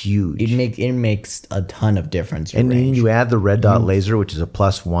 that's huge. It makes a ton of difference. And then you add the red dot laser, which is a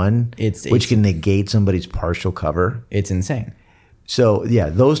 +1, which can negate somebody's partial cover. It's insane. So, yeah,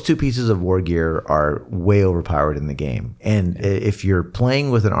 those two pieces of war gear are way overpowered in the game. And if you're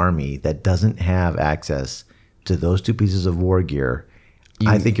playing with an army that doesn't have access to those two pieces of war gear,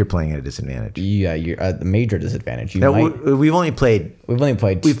 I think you're playing at a disadvantage. Yeah, you're at a major disadvantage. We've played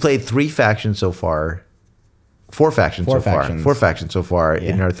 3 factions so far. 4 factions so far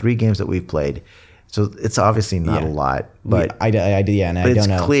in our 3 games that we've played. So it's obviously not a lot, but I don't know.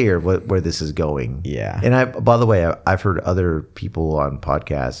 It's clear where this is going. Yeah. And by the way, I've heard other people on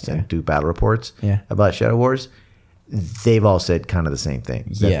podcasts and do battle reports about Shadow Wars. They've all said kind of the same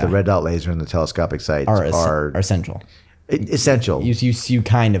thing. That the red dot laser and the telescopic sights are essential. Essential. You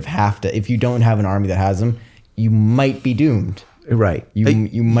kind of have to. If you don't have an army that has them, you might be doomed. Right.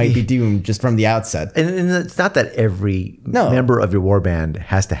 You might be doomed just from the outset. And it's not that every member of your warband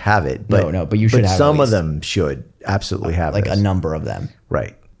has to have it. But, but you should have some of them should absolutely have a number of them.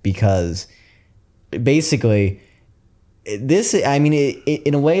 Right. Because basically, this, I mean,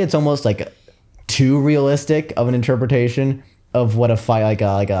 in a way, it's almost like too realistic of an interpretation of what a fight,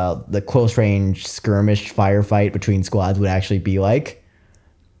 the close range skirmish firefight between squads would actually be like.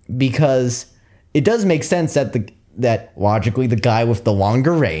 Because it does make sense that logically the guy with the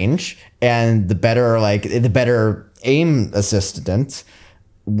longer range and the better aim assistant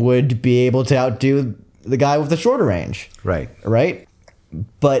would be able to outdo the guy with the shorter range. Right.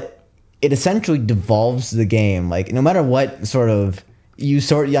 But it essentially devolves the game. Like, no matter what you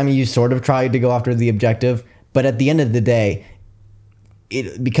sort of tried to go after the objective, but at the end of the day,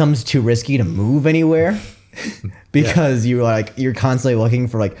 it becomes too risky to move anywhere because you're constantly looking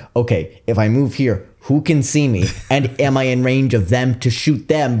for okay, if I move here, who can see me? And am I in range of them to shoot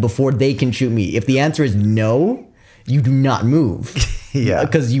them before they can shoot me? If the answer is no, you do not move.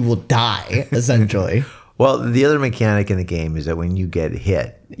 Because you will die, essentially. Well, the other mechanic in the game is that when you get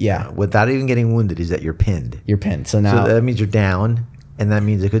hit, without even getting wounded, is that you're pinned. You're pinned. So that means you're down, and that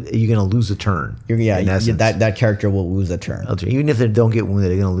means you're going to lose a turn. That character will lose a turn. Even if they don't get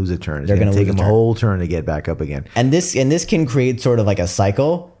wounded, they're going to lose a turn. They're going to take them a whole turn to get back up again. And this can create sort of like a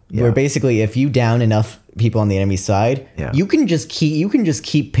cycle. Where basically, if you down enough people on the enemy side, you can just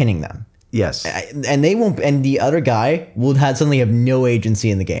keep pinning them. Yes, and they won't. And the other guy will suddenly have no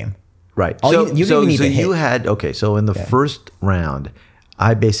agency in the game. Right. So in the first round,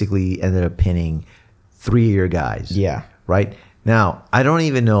 I basically ended up pinning 3 of your guys. Yeah. Right. Now I don't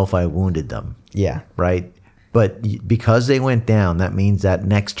even know if I wounded them. Yeah. Right. But because they went down, that means that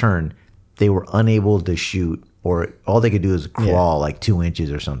next turn they were unable to shoot. Or all they could do is crawl 2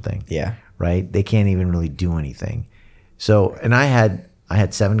 inches or something. Yeah. Right? They can't even really do anything. So, and I had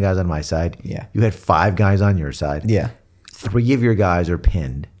 7 guys on my side. Yeah. You had 5 guys on your side. Yeah. 3 of your guys are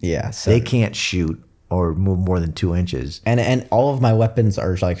pinned. Yeah. So they can't shoot or move more than 2 inches. And all of my weapons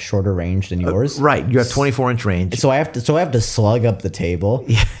are shorter range than yours. Right. You have 24-inch range. So I have to slug up the table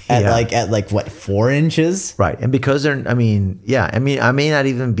at 4 inches. Right. And because I may not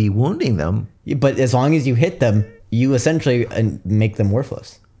even be wounding them. But as long as you hit them, you essentially make them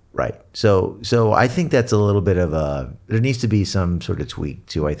worthless. Right. So I think that's a little bit of there needs to be some sort of tweak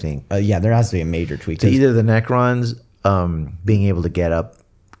too, I think. There has to be a major tweak. To either the Necrons being able to get up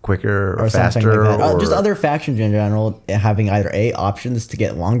quicker or faster. Like that. Or just other factions in general having either options to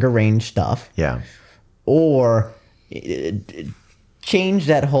get longer range stuff. Yeah. Or change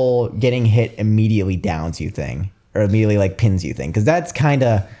that whole getting hit immediately downs you thing. Or immediately pins you thing. Because that's kind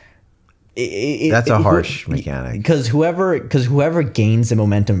of... That's a harsh mechanic. Because whoever gains the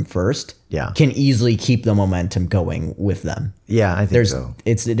momentum first can easily keep the momentum going with them. Yeah, I think so.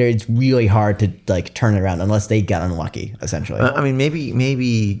 It's really hard to turn it around unless they get unlucky, essentially. I mean,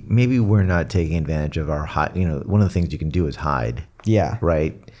 maybe we're not taking advantage of our hide. One of the things you can do is hide. Yeah.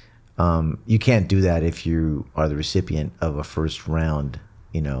 Right. You can't do that if you are the recipient of a first round.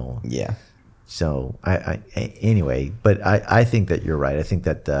 Yeah. So anyway, but I think that you're right. I think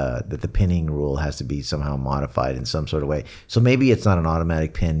that the pinning rule has to be somehow modified in some sort of way. So maybe it's not an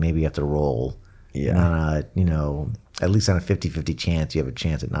automatic pin. Maybe you have to roll. Yeah. At least on a 50-50 chance, you have a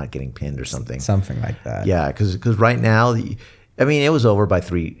chance at not getting pinned or something. Something like that. Yeah, because right now, I mean, it was over by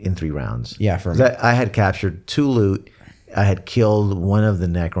 3 rounds. Yeah, for 'Cause me. I had captured 2 loot. I had killed one of the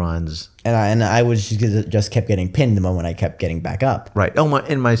Necrons. And I was just kept getting pinned the moment I kept getting back up. Right. Oh,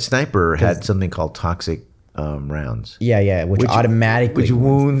 my sniper had something called toxic rounds. Yeah, which automatically which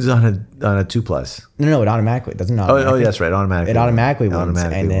wounds on a 2+. No, it automatically doesn't automatically. Oh, that's right. Automatically. It automatically wounds,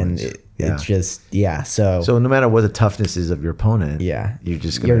 automatically and then wounds. it's just So no matter what the toughness is of your opponent, yeah, you're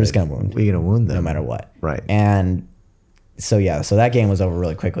just gonna wound. You're gonna wound them no matter what. Right. And so that game was over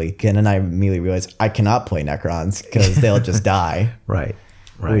really quickly. And then I immediately realized I cannot play Necrons because they'll just die. Right.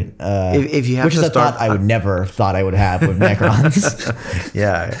 Right. If you have which to is a start, thought I would never thought I would have with Necrons.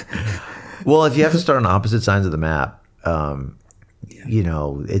 Yeah. Well, if you have to start on opposite sides of the map,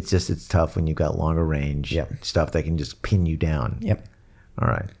 it's tough when you've got longer range stuff that can just pin you down. Yep. All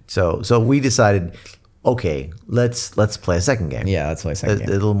right. So we decided, okay, let's play a second game. Yeah, let's play a second game.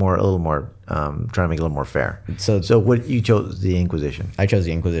 A little more, trying to make it a little more fair. So what you chose the Inquisition. I chose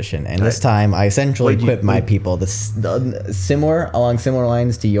the Inquisition, and this time I essentially equipped my people along similar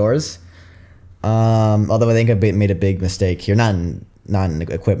lines to yours. Although I think I made a big mistake here, not in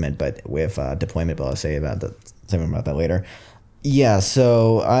equipment, but with deployment. But I'll say something about that later. Yeah,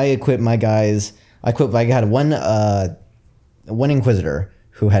 so I equipped my guys. I had one Inquisitor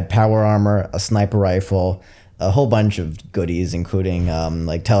who had power armor, a sniper rifle, a whole bunch of goodies, including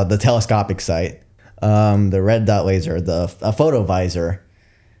the telescopic sight, the red dot laser, a photo visor,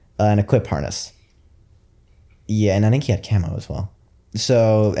 an equip harness. Yeah, and I think he had camo as well.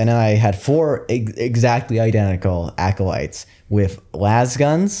 So, and then I had 4 exactly identical acolytes with las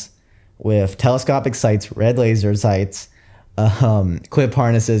guns, with telescopic sights, red laser sights, clip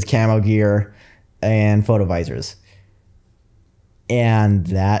harnesses, camo gear, and photo visors. And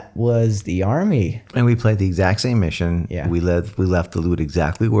that was the army. And we played the exact same mission. Yeah. We left the loot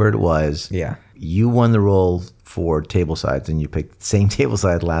exactly where it was. Yeah. You won the role for table sides, and you picked the same table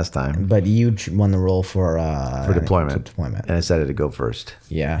side last time. But you won the role for deployment. And I decided to go first.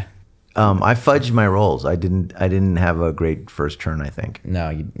 Yeah. I fudged my rolls. I didn't have a great first turn, I think.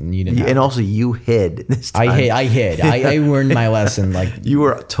 No, you didn't. And also, you hid this time. I hid. I learned my lesson. You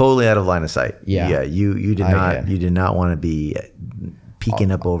were totally out of line of sight. Yeah. Yeah. You did not want to be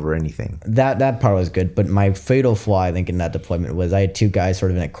peeking up over anything. That part was good, but my fatal flaw, I think, in that deployment was I had 2 guys sort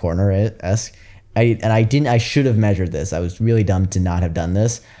of in a corner-esque. I should have measured this. I was really dumb to not have done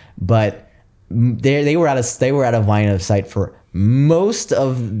this, but they were out of line of sight for most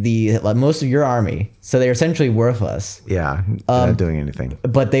of your army, so they're essentially worthless. Yeah, not doing anything.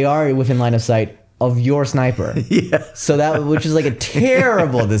 But they are within line of sight of your sniper. Yeah. So which is like a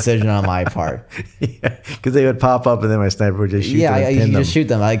terrible decision on my part. Yeah, because they would pop up and then my sniper would just shoot them. Yeah, you just shoot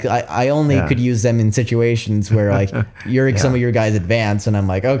them. Like I only could use them in situations where like some of your guys advance, and I'm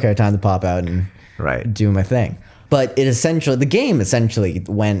like, okay, time to pop out and do my thing. But the game essentially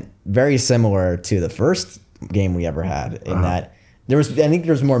went very similar to the first game we ever had in that I think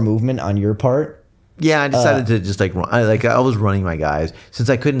there was more movement on your part. Yeah, I decided to just run. I was running my guys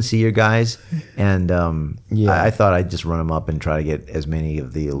since I couldn't see your guys, and I thought I'd just run them up and try to get as many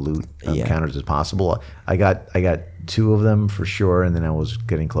of the loot counters as possible. I got 2 of them for sure, and then I was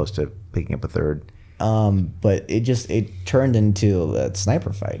getting close to picking up a third. But it turned into a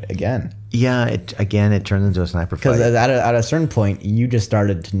sniper fight again. Yeah, it turned into a sniper fight. Because at a certain point, you just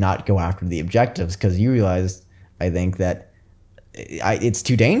started to not go after the objectives because you realized, I think, that it's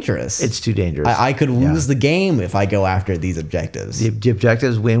too dangerous. It's too dangerous. I could lose the game if I go after these objectives. The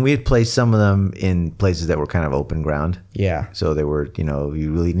objectives, when we had placed some of them in places that were kind of open ground. Yeah. So they were,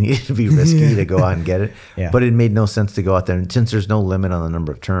 you really needed to be risky to go out and get it. Yeah. But it made no sense to go out there. And since there's no limit on the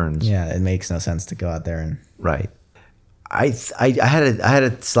number of turns. Yeah, it makes no sense to go out there and. Right. I had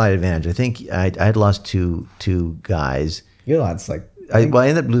a slight advantage. I think I had lost two guys. You lost I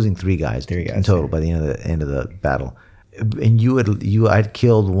ended up losing 3 guys in total by the end of the battle. And I'd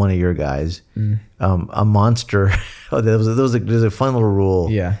killed one of your guys. A monster. There's a fun little rule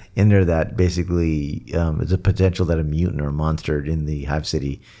in there that basically there's a potential that a mutant or a monster in the Hive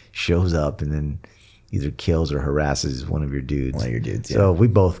City shows up and then either kills or harasses one of your dudes. One of your dudes. Yeah. So we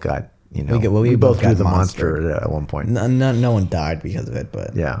both got. We both threw the monster at one point. No one died because of it,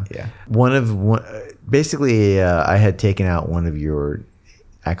 but yeah. Basically, I had taken out one of your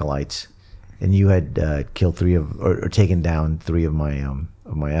acolytes, and you had killed 3 or taken down 3 of my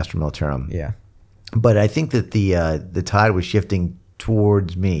Astra Militarum. Yeah, but I think that the tide was shifting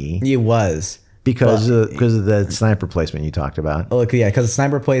towards me. It was because of the sniper placement you talked about. Oh, yeah, because of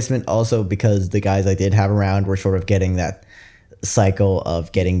sniper placement, also because the guys I did have around were sort of getting that cycle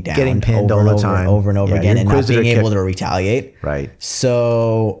of getting pinned all the time over and over again and not being able to retaliate. Right.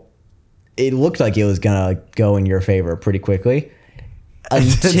 So it looked like it was gonna go in your favor pretty quickly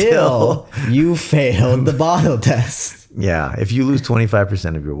until you failed the bottle test. Yeah, if you lose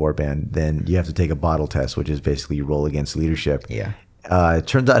 25% of your warband, then you have to take a bottle test, which is basically you roll against leadership. Yeah. It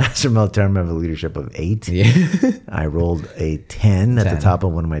turns out Astra Militarum have a leadership of 8. Yeah. I rolled a 10 at the top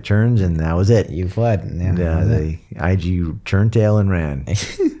of one of my turns, and that was it. You fled. And, the IG turned tail and ran.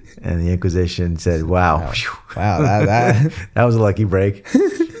 And the Inquisition said, wow. Wow, that that was a lucky break.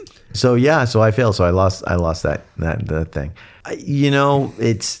 So I failed. So I lost that thing. You know,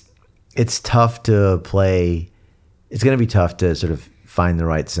 it's tough to play. It's going to be tough to sort of find the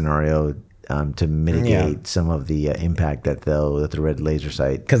right scenario to mitigate some of the impact that the red laser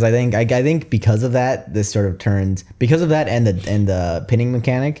sight. Because I think because of that, this sort of turns because of that and the pinning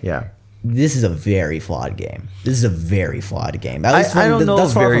mechanic. Yeah. This is a very flawed game. This is a very flawed game. At least I don't know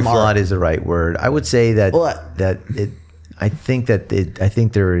if very flawed art. is the right word. I would say that I think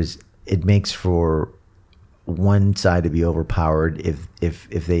it makes for one side to be overpowered if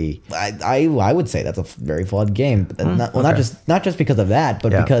they. I would say that's a very flawed game. Not just because of that,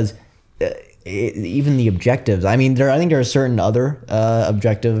 but because even the objectives. I mean, I think there are certain other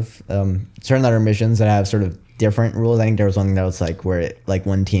certain other missions that have sort of different rules. I think there was one that was like where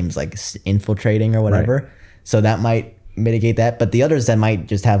one team's like infiltrating or whatever, right. So that might mitigate that. But the others that might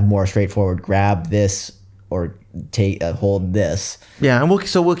just have more straightforward grab this or take hold this. Yeah, and we'll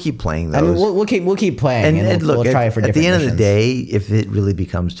keep playing those. I mean, we'll keep playing, and look, we'll try it for different at the end missions. of the day, if it really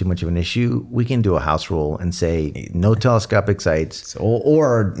becomes too much of an issue, we can do a house rule and say no telescopic sights,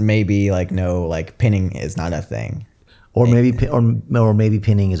 or maybe no pinning is not a thing, or maybe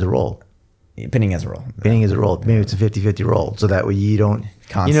pinning is a roll. Pinning as a roll. Pinning is a roll. Maybe it's a 50-50 roll, so that way you don't.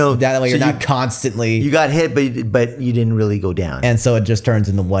 That way you're not constantly. You got hit, but you didn't really go down. And so it just turns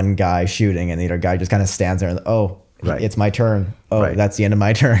into one guy shooting, and the other guy just kind of stands there and right. It's my turn. Oh, right. That's the end of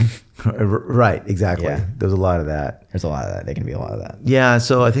my turn. Right, exactly. Yeah. There's a lot of that. There can be a lot of that. Yeah,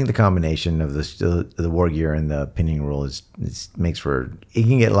 so I think the combination of the war gear and the pinning rule makes for it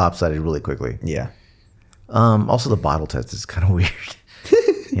can get lopsided really quickly. Yeah. Also, the bottle test is kind of weird.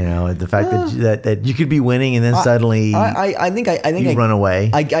 You know, the fact that you could be winning and then suddenly I think you run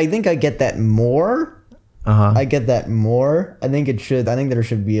away. I think I get that more. I get that more. I think there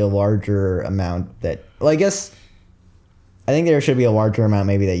should be a larger amount that. Well, I guess. I think there should be a larger amount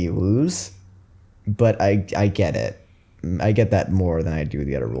maybe that you lose, but I get it. I get that more than I do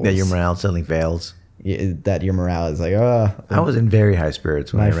the other rules. That your morale suddenly fails. That your morale is like, I was in very high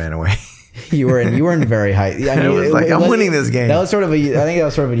spirits when I ran away. You were in very high. I mean, it was like I'm winning this game. That was I think that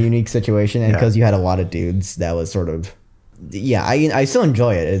was sort of a unique situation, and because you had a lot of dudes, that was sort of. Yeah, I still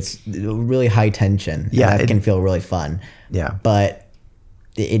enjoy it. It's really high tension. Yeah, it can feel really fun. Yeah, but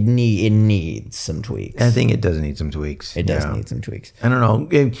it needs some tweaks. I think it does need some tweaks. It does need some tweaks. I don't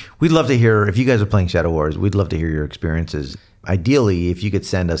know. We'd love to hear if you guys are playing Shadow Wars. We'd love to hear your experiences. Ideally, if you could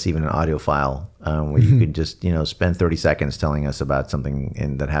send us even an audio file where you could just spend 30 seconds telling us about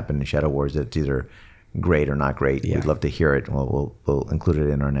something that happened in Shadow Wars that's either great or not great. We'd love to hear it. We'll include it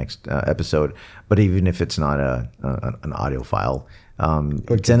in our next episode. But even if it's not an audio file,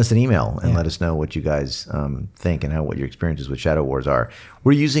 send us an email and let us know what you guys think and what your experiences with Shadow Wars are.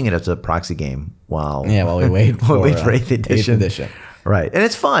 We're using it as a proxy game while we wait for 8th edition. Right, and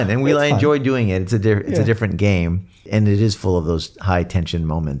it's fun, and we enjoy doing it. It's a different game, and it is full of those high tension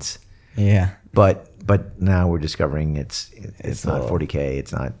moments. Yeah, but now we're discovering it's not 40K.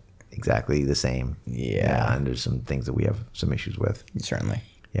 It's not exactly the same. Yeah, and there's some things that we have some issues with. Certainly.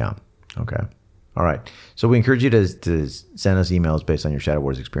 Yeah. Okay. All right. So we encourage you to send us emails based on your Shadow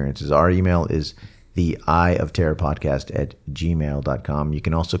Wars experiences. Our email is the Eye of Terror podcast at gmail.com. You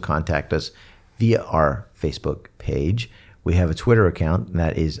can also contact us via our Facebook page. We have a Twitter account, and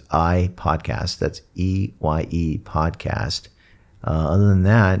that is iPodcast. That's EYE Podcast. Other than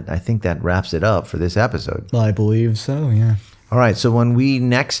that, I think that wraps it up for this episode. I believe so, yeah. All right. So when we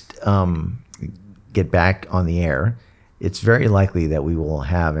next get back on the air, it's very likely that we will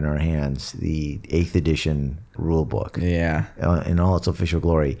have in our hands the 8th edition rule book. Yeah. In all its official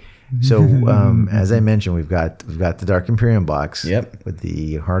glory. So as I mentioned, we've got the Dark Imperium box. Yep. With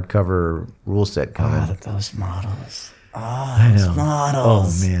the hardcover rule set coming. Those models. I know.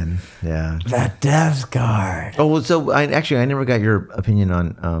 Models. Oh man, yeah. That Death Guard. Oh, well, so I never got your opinion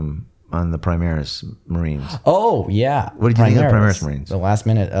on the Primaris Marines. Oh yeah. What did you think of the Primaris Marines? The last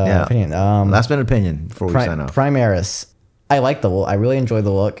minute opinion. Last minute opinion before we sign off. Primaris. I like the look. I really enjoy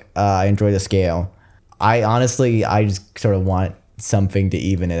the look. I enjoy the scale. I just sort of want something to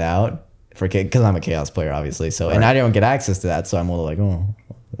even it out because I'm a Chaos player, obviously. So and I don't get access to that, so I'm a little like, oh,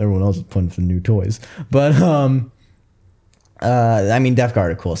 everyone else is putting some new toys, but I mean, Death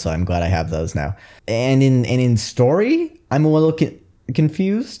Guard are cool, so I'm glad I have those now. And in story, I'm a little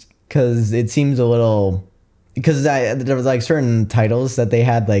confused because it seems a little because there was like certain titles that they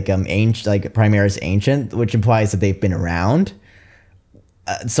had like ancient, like Primaris Ancient, which implies that they've been around.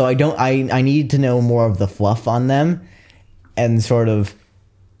 So I need to know more of the fluff on them and sort of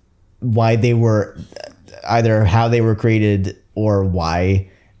why they were either how they were created or why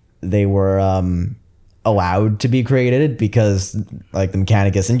they were allowed to be created, because like the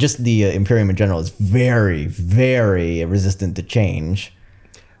Mechanicus and just the Imperium in general is very, very resistant to change.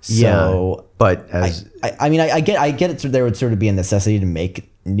 So, but as I mean, I get it. So there would sort of be a necessity to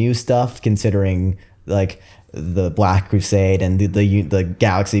make new stuff, considering like the Black Crusade and the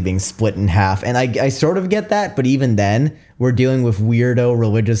galaxy being split in half. And I sort of get that, but even then, we're dealing with weirdo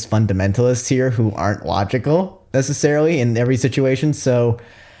religious fundamentalists here who aren't logical necessarily in every situation. So,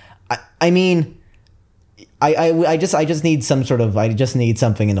 I mean, I just need some sort of, I just need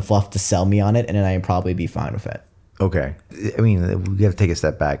something in the fluff to sell me on it, and then I'd probably be fine with it. Okay. I mean, we have to take a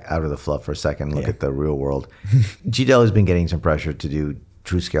step back out of the fluff for a second and look at the real world. GDL has been getting some pressure to do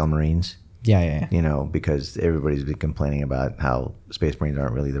true scale Marines. Yeah. You know, because everybody's been complaining about how Space Marines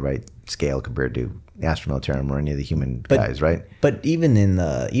aren't really the right scale compared to Astra Militarum or any of the human guys, right? But even in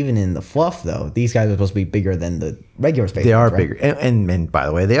the fluff, though, these guys are supposed to be bigger than the regular Space They Marines, are bigger. And by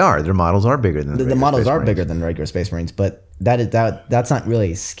the way, they are. Their models are bigger than the models are bigger than regular Space Marines, but that's not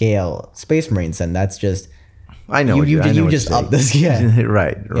really scale Space Marines, and that's just... I know you just up this,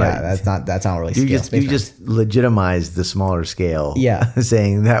 right. Yeah, that's not really scale. You just legitimized the smaller scale,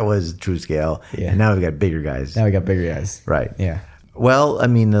 saying that was true scale. Yeah, and now we've got bigger guys. Right. Yeah. Well, I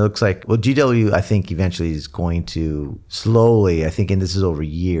mean, it looks like GW, I think eventually is going to slowly, I think, and this is over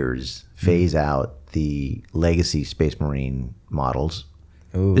years, phase out the legacy Space Marine models.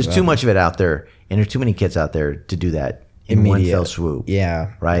 Ooh, there's too much of it out there, and there's too many kits out there to do that in one fell swoop.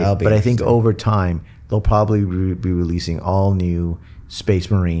 Yeah. Right. But I think over time, they'll probably be releasing all new Space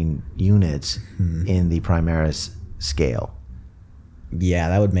Marine units in the Primaris scale. Yeah,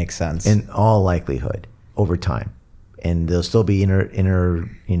 that would make sense. In all likelihood, over time. And there'll still be inner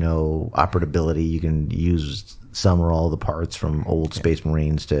operability. You can use some or all the parts from old Space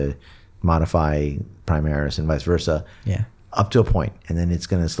Marines to modify Primaris and vice versa. Yeah. Up to a point, and then it's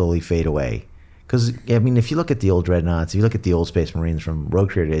going to slowly fade away. Because, I mean, if you look at the old Dreadnoughts, if you look at the old Space Marines from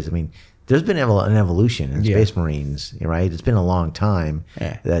Rogue Trader days, I mean, there's been an evolution in Space Marines, right? It's been a long time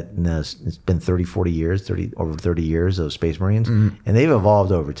that it's been 30 years of Space Marines, and they've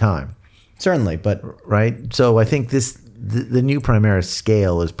evolved over time. Certainly, but... Right? So I think the new Primaris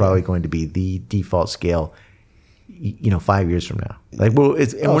scale is probably going to be the default scale, 5 years from now. Like,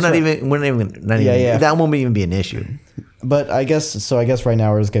 that won't even be an issue. But I guess right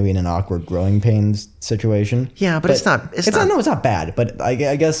now we're just going to be in an awkward growing pains situation. Yeah, but it's not not bad, but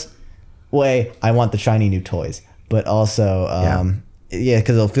I guess... Well, I want the shiny new toys, but also,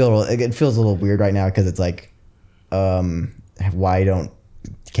 because it feels a little weird right now because it's like, why don't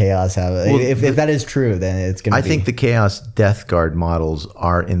Chaos have it? Well, if that is true, then it's going to be... I think the Chaos Death Guard models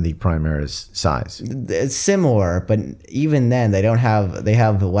are in the Primaris size. It's similar, but even then, they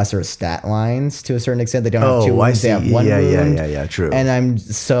have lesser stat lines to a certain extent. They don't have 2 wounds, they have 1 wound. Yeah, true. And I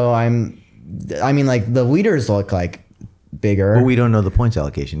mean, like, the leaders look like bigger, but we don't know the points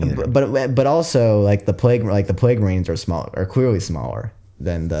allocation either. But also like the plague Marines are clearly smaller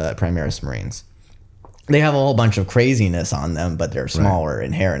than the Primaris Marines. They have a whole bunch of craziness on them, but they're smaller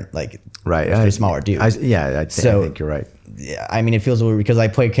inherent. Like they're smaller dudes. I think you're right. Yeah, I mean, it feels weird because I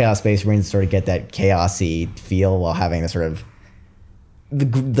play Chaos Space Marines to sort of get that chaosy feel while having the sort of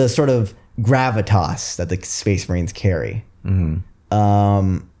the sort of gravitas that the Space Marines carry.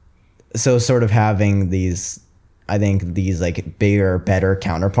 So sort of having these. I think these like bigger, better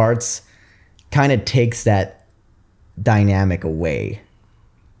counterparts kind of takes that dynamic away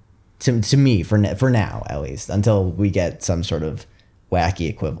to me for now, at least, until we get some sort of wacky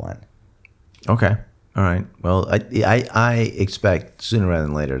equivalent. Okay. All right. Well, I expect sooner rather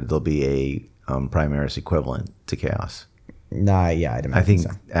than later there'll be a Primaris equivalent to Chaos. I think so.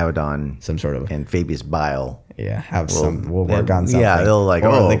 Abaddon, some sort of, and Fabius Bile. We'll work on something. Yeah, they'll like,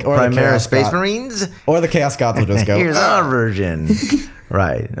 Primaris Space Marines? Or the Chaos Gods will just go, here's our version.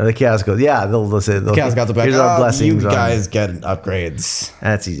 Right. Or the Chaos Gods. Yeah, they'll say, the Chaos Gods will be like, here's our blessings. You guys get upgrades.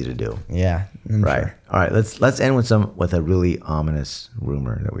 That's easy to do. Yeah. Right. Sure. All right, let's end with a really ominous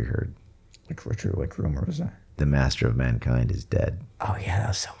rumor that we heard. Which rumor was that? The Master of Mankind is dead. Oh, yeah, that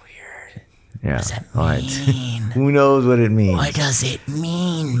was so weird. Yeah. What does that all right. mean? Who knows what it means? What does it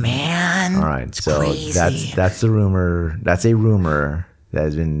mean, man? All right. It's so crazy. that's the rumor. That's a rumor. that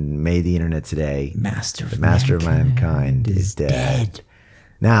has been made the internet today. The Master of Mankind is dead.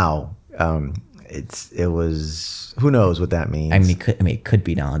 Now, it was, who knows what that means. I mean, it could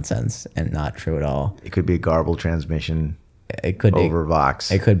be nonsense and not true at all. It could be a garbled transmission. It could over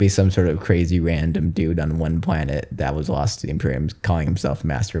Vox. It could be some sort of crazy random dude on one planet that was lost to the Imperium calling himself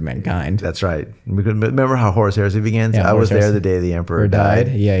Master of Mankind. That's right. Remember how Horus Heresy begins? Yeah, I was Horus there the day the Emperor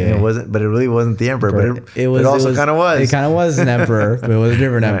died. Yeah. And it wasn't, but it really wasn't the Emperor. But it also kind of was. It kind of was an emperor, but it was a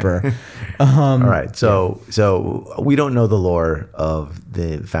different emperor. All right. So we don't know the lore of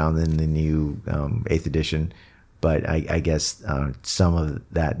found in the new 8th edition. But I guess some of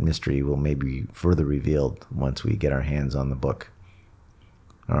that mystery will maybe further revealed once we get our hands on the book.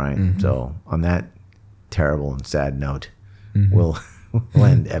 All right. Mm-hmm. So on that terrible and sad note, we'll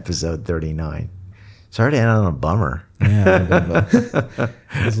end episode 39. Sorry to end on a bummer. Yeah,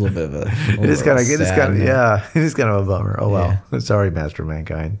 it's a little bit of a. It is kind of a bummer. Oh well. Yeah. Sorry, Master of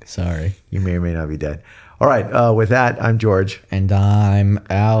Mankind. Sorry. You may or may not be dead. All right. With that, I'm George. And I'm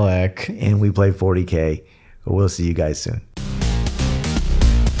Alec. And we play 40K. We'll see you guys soon.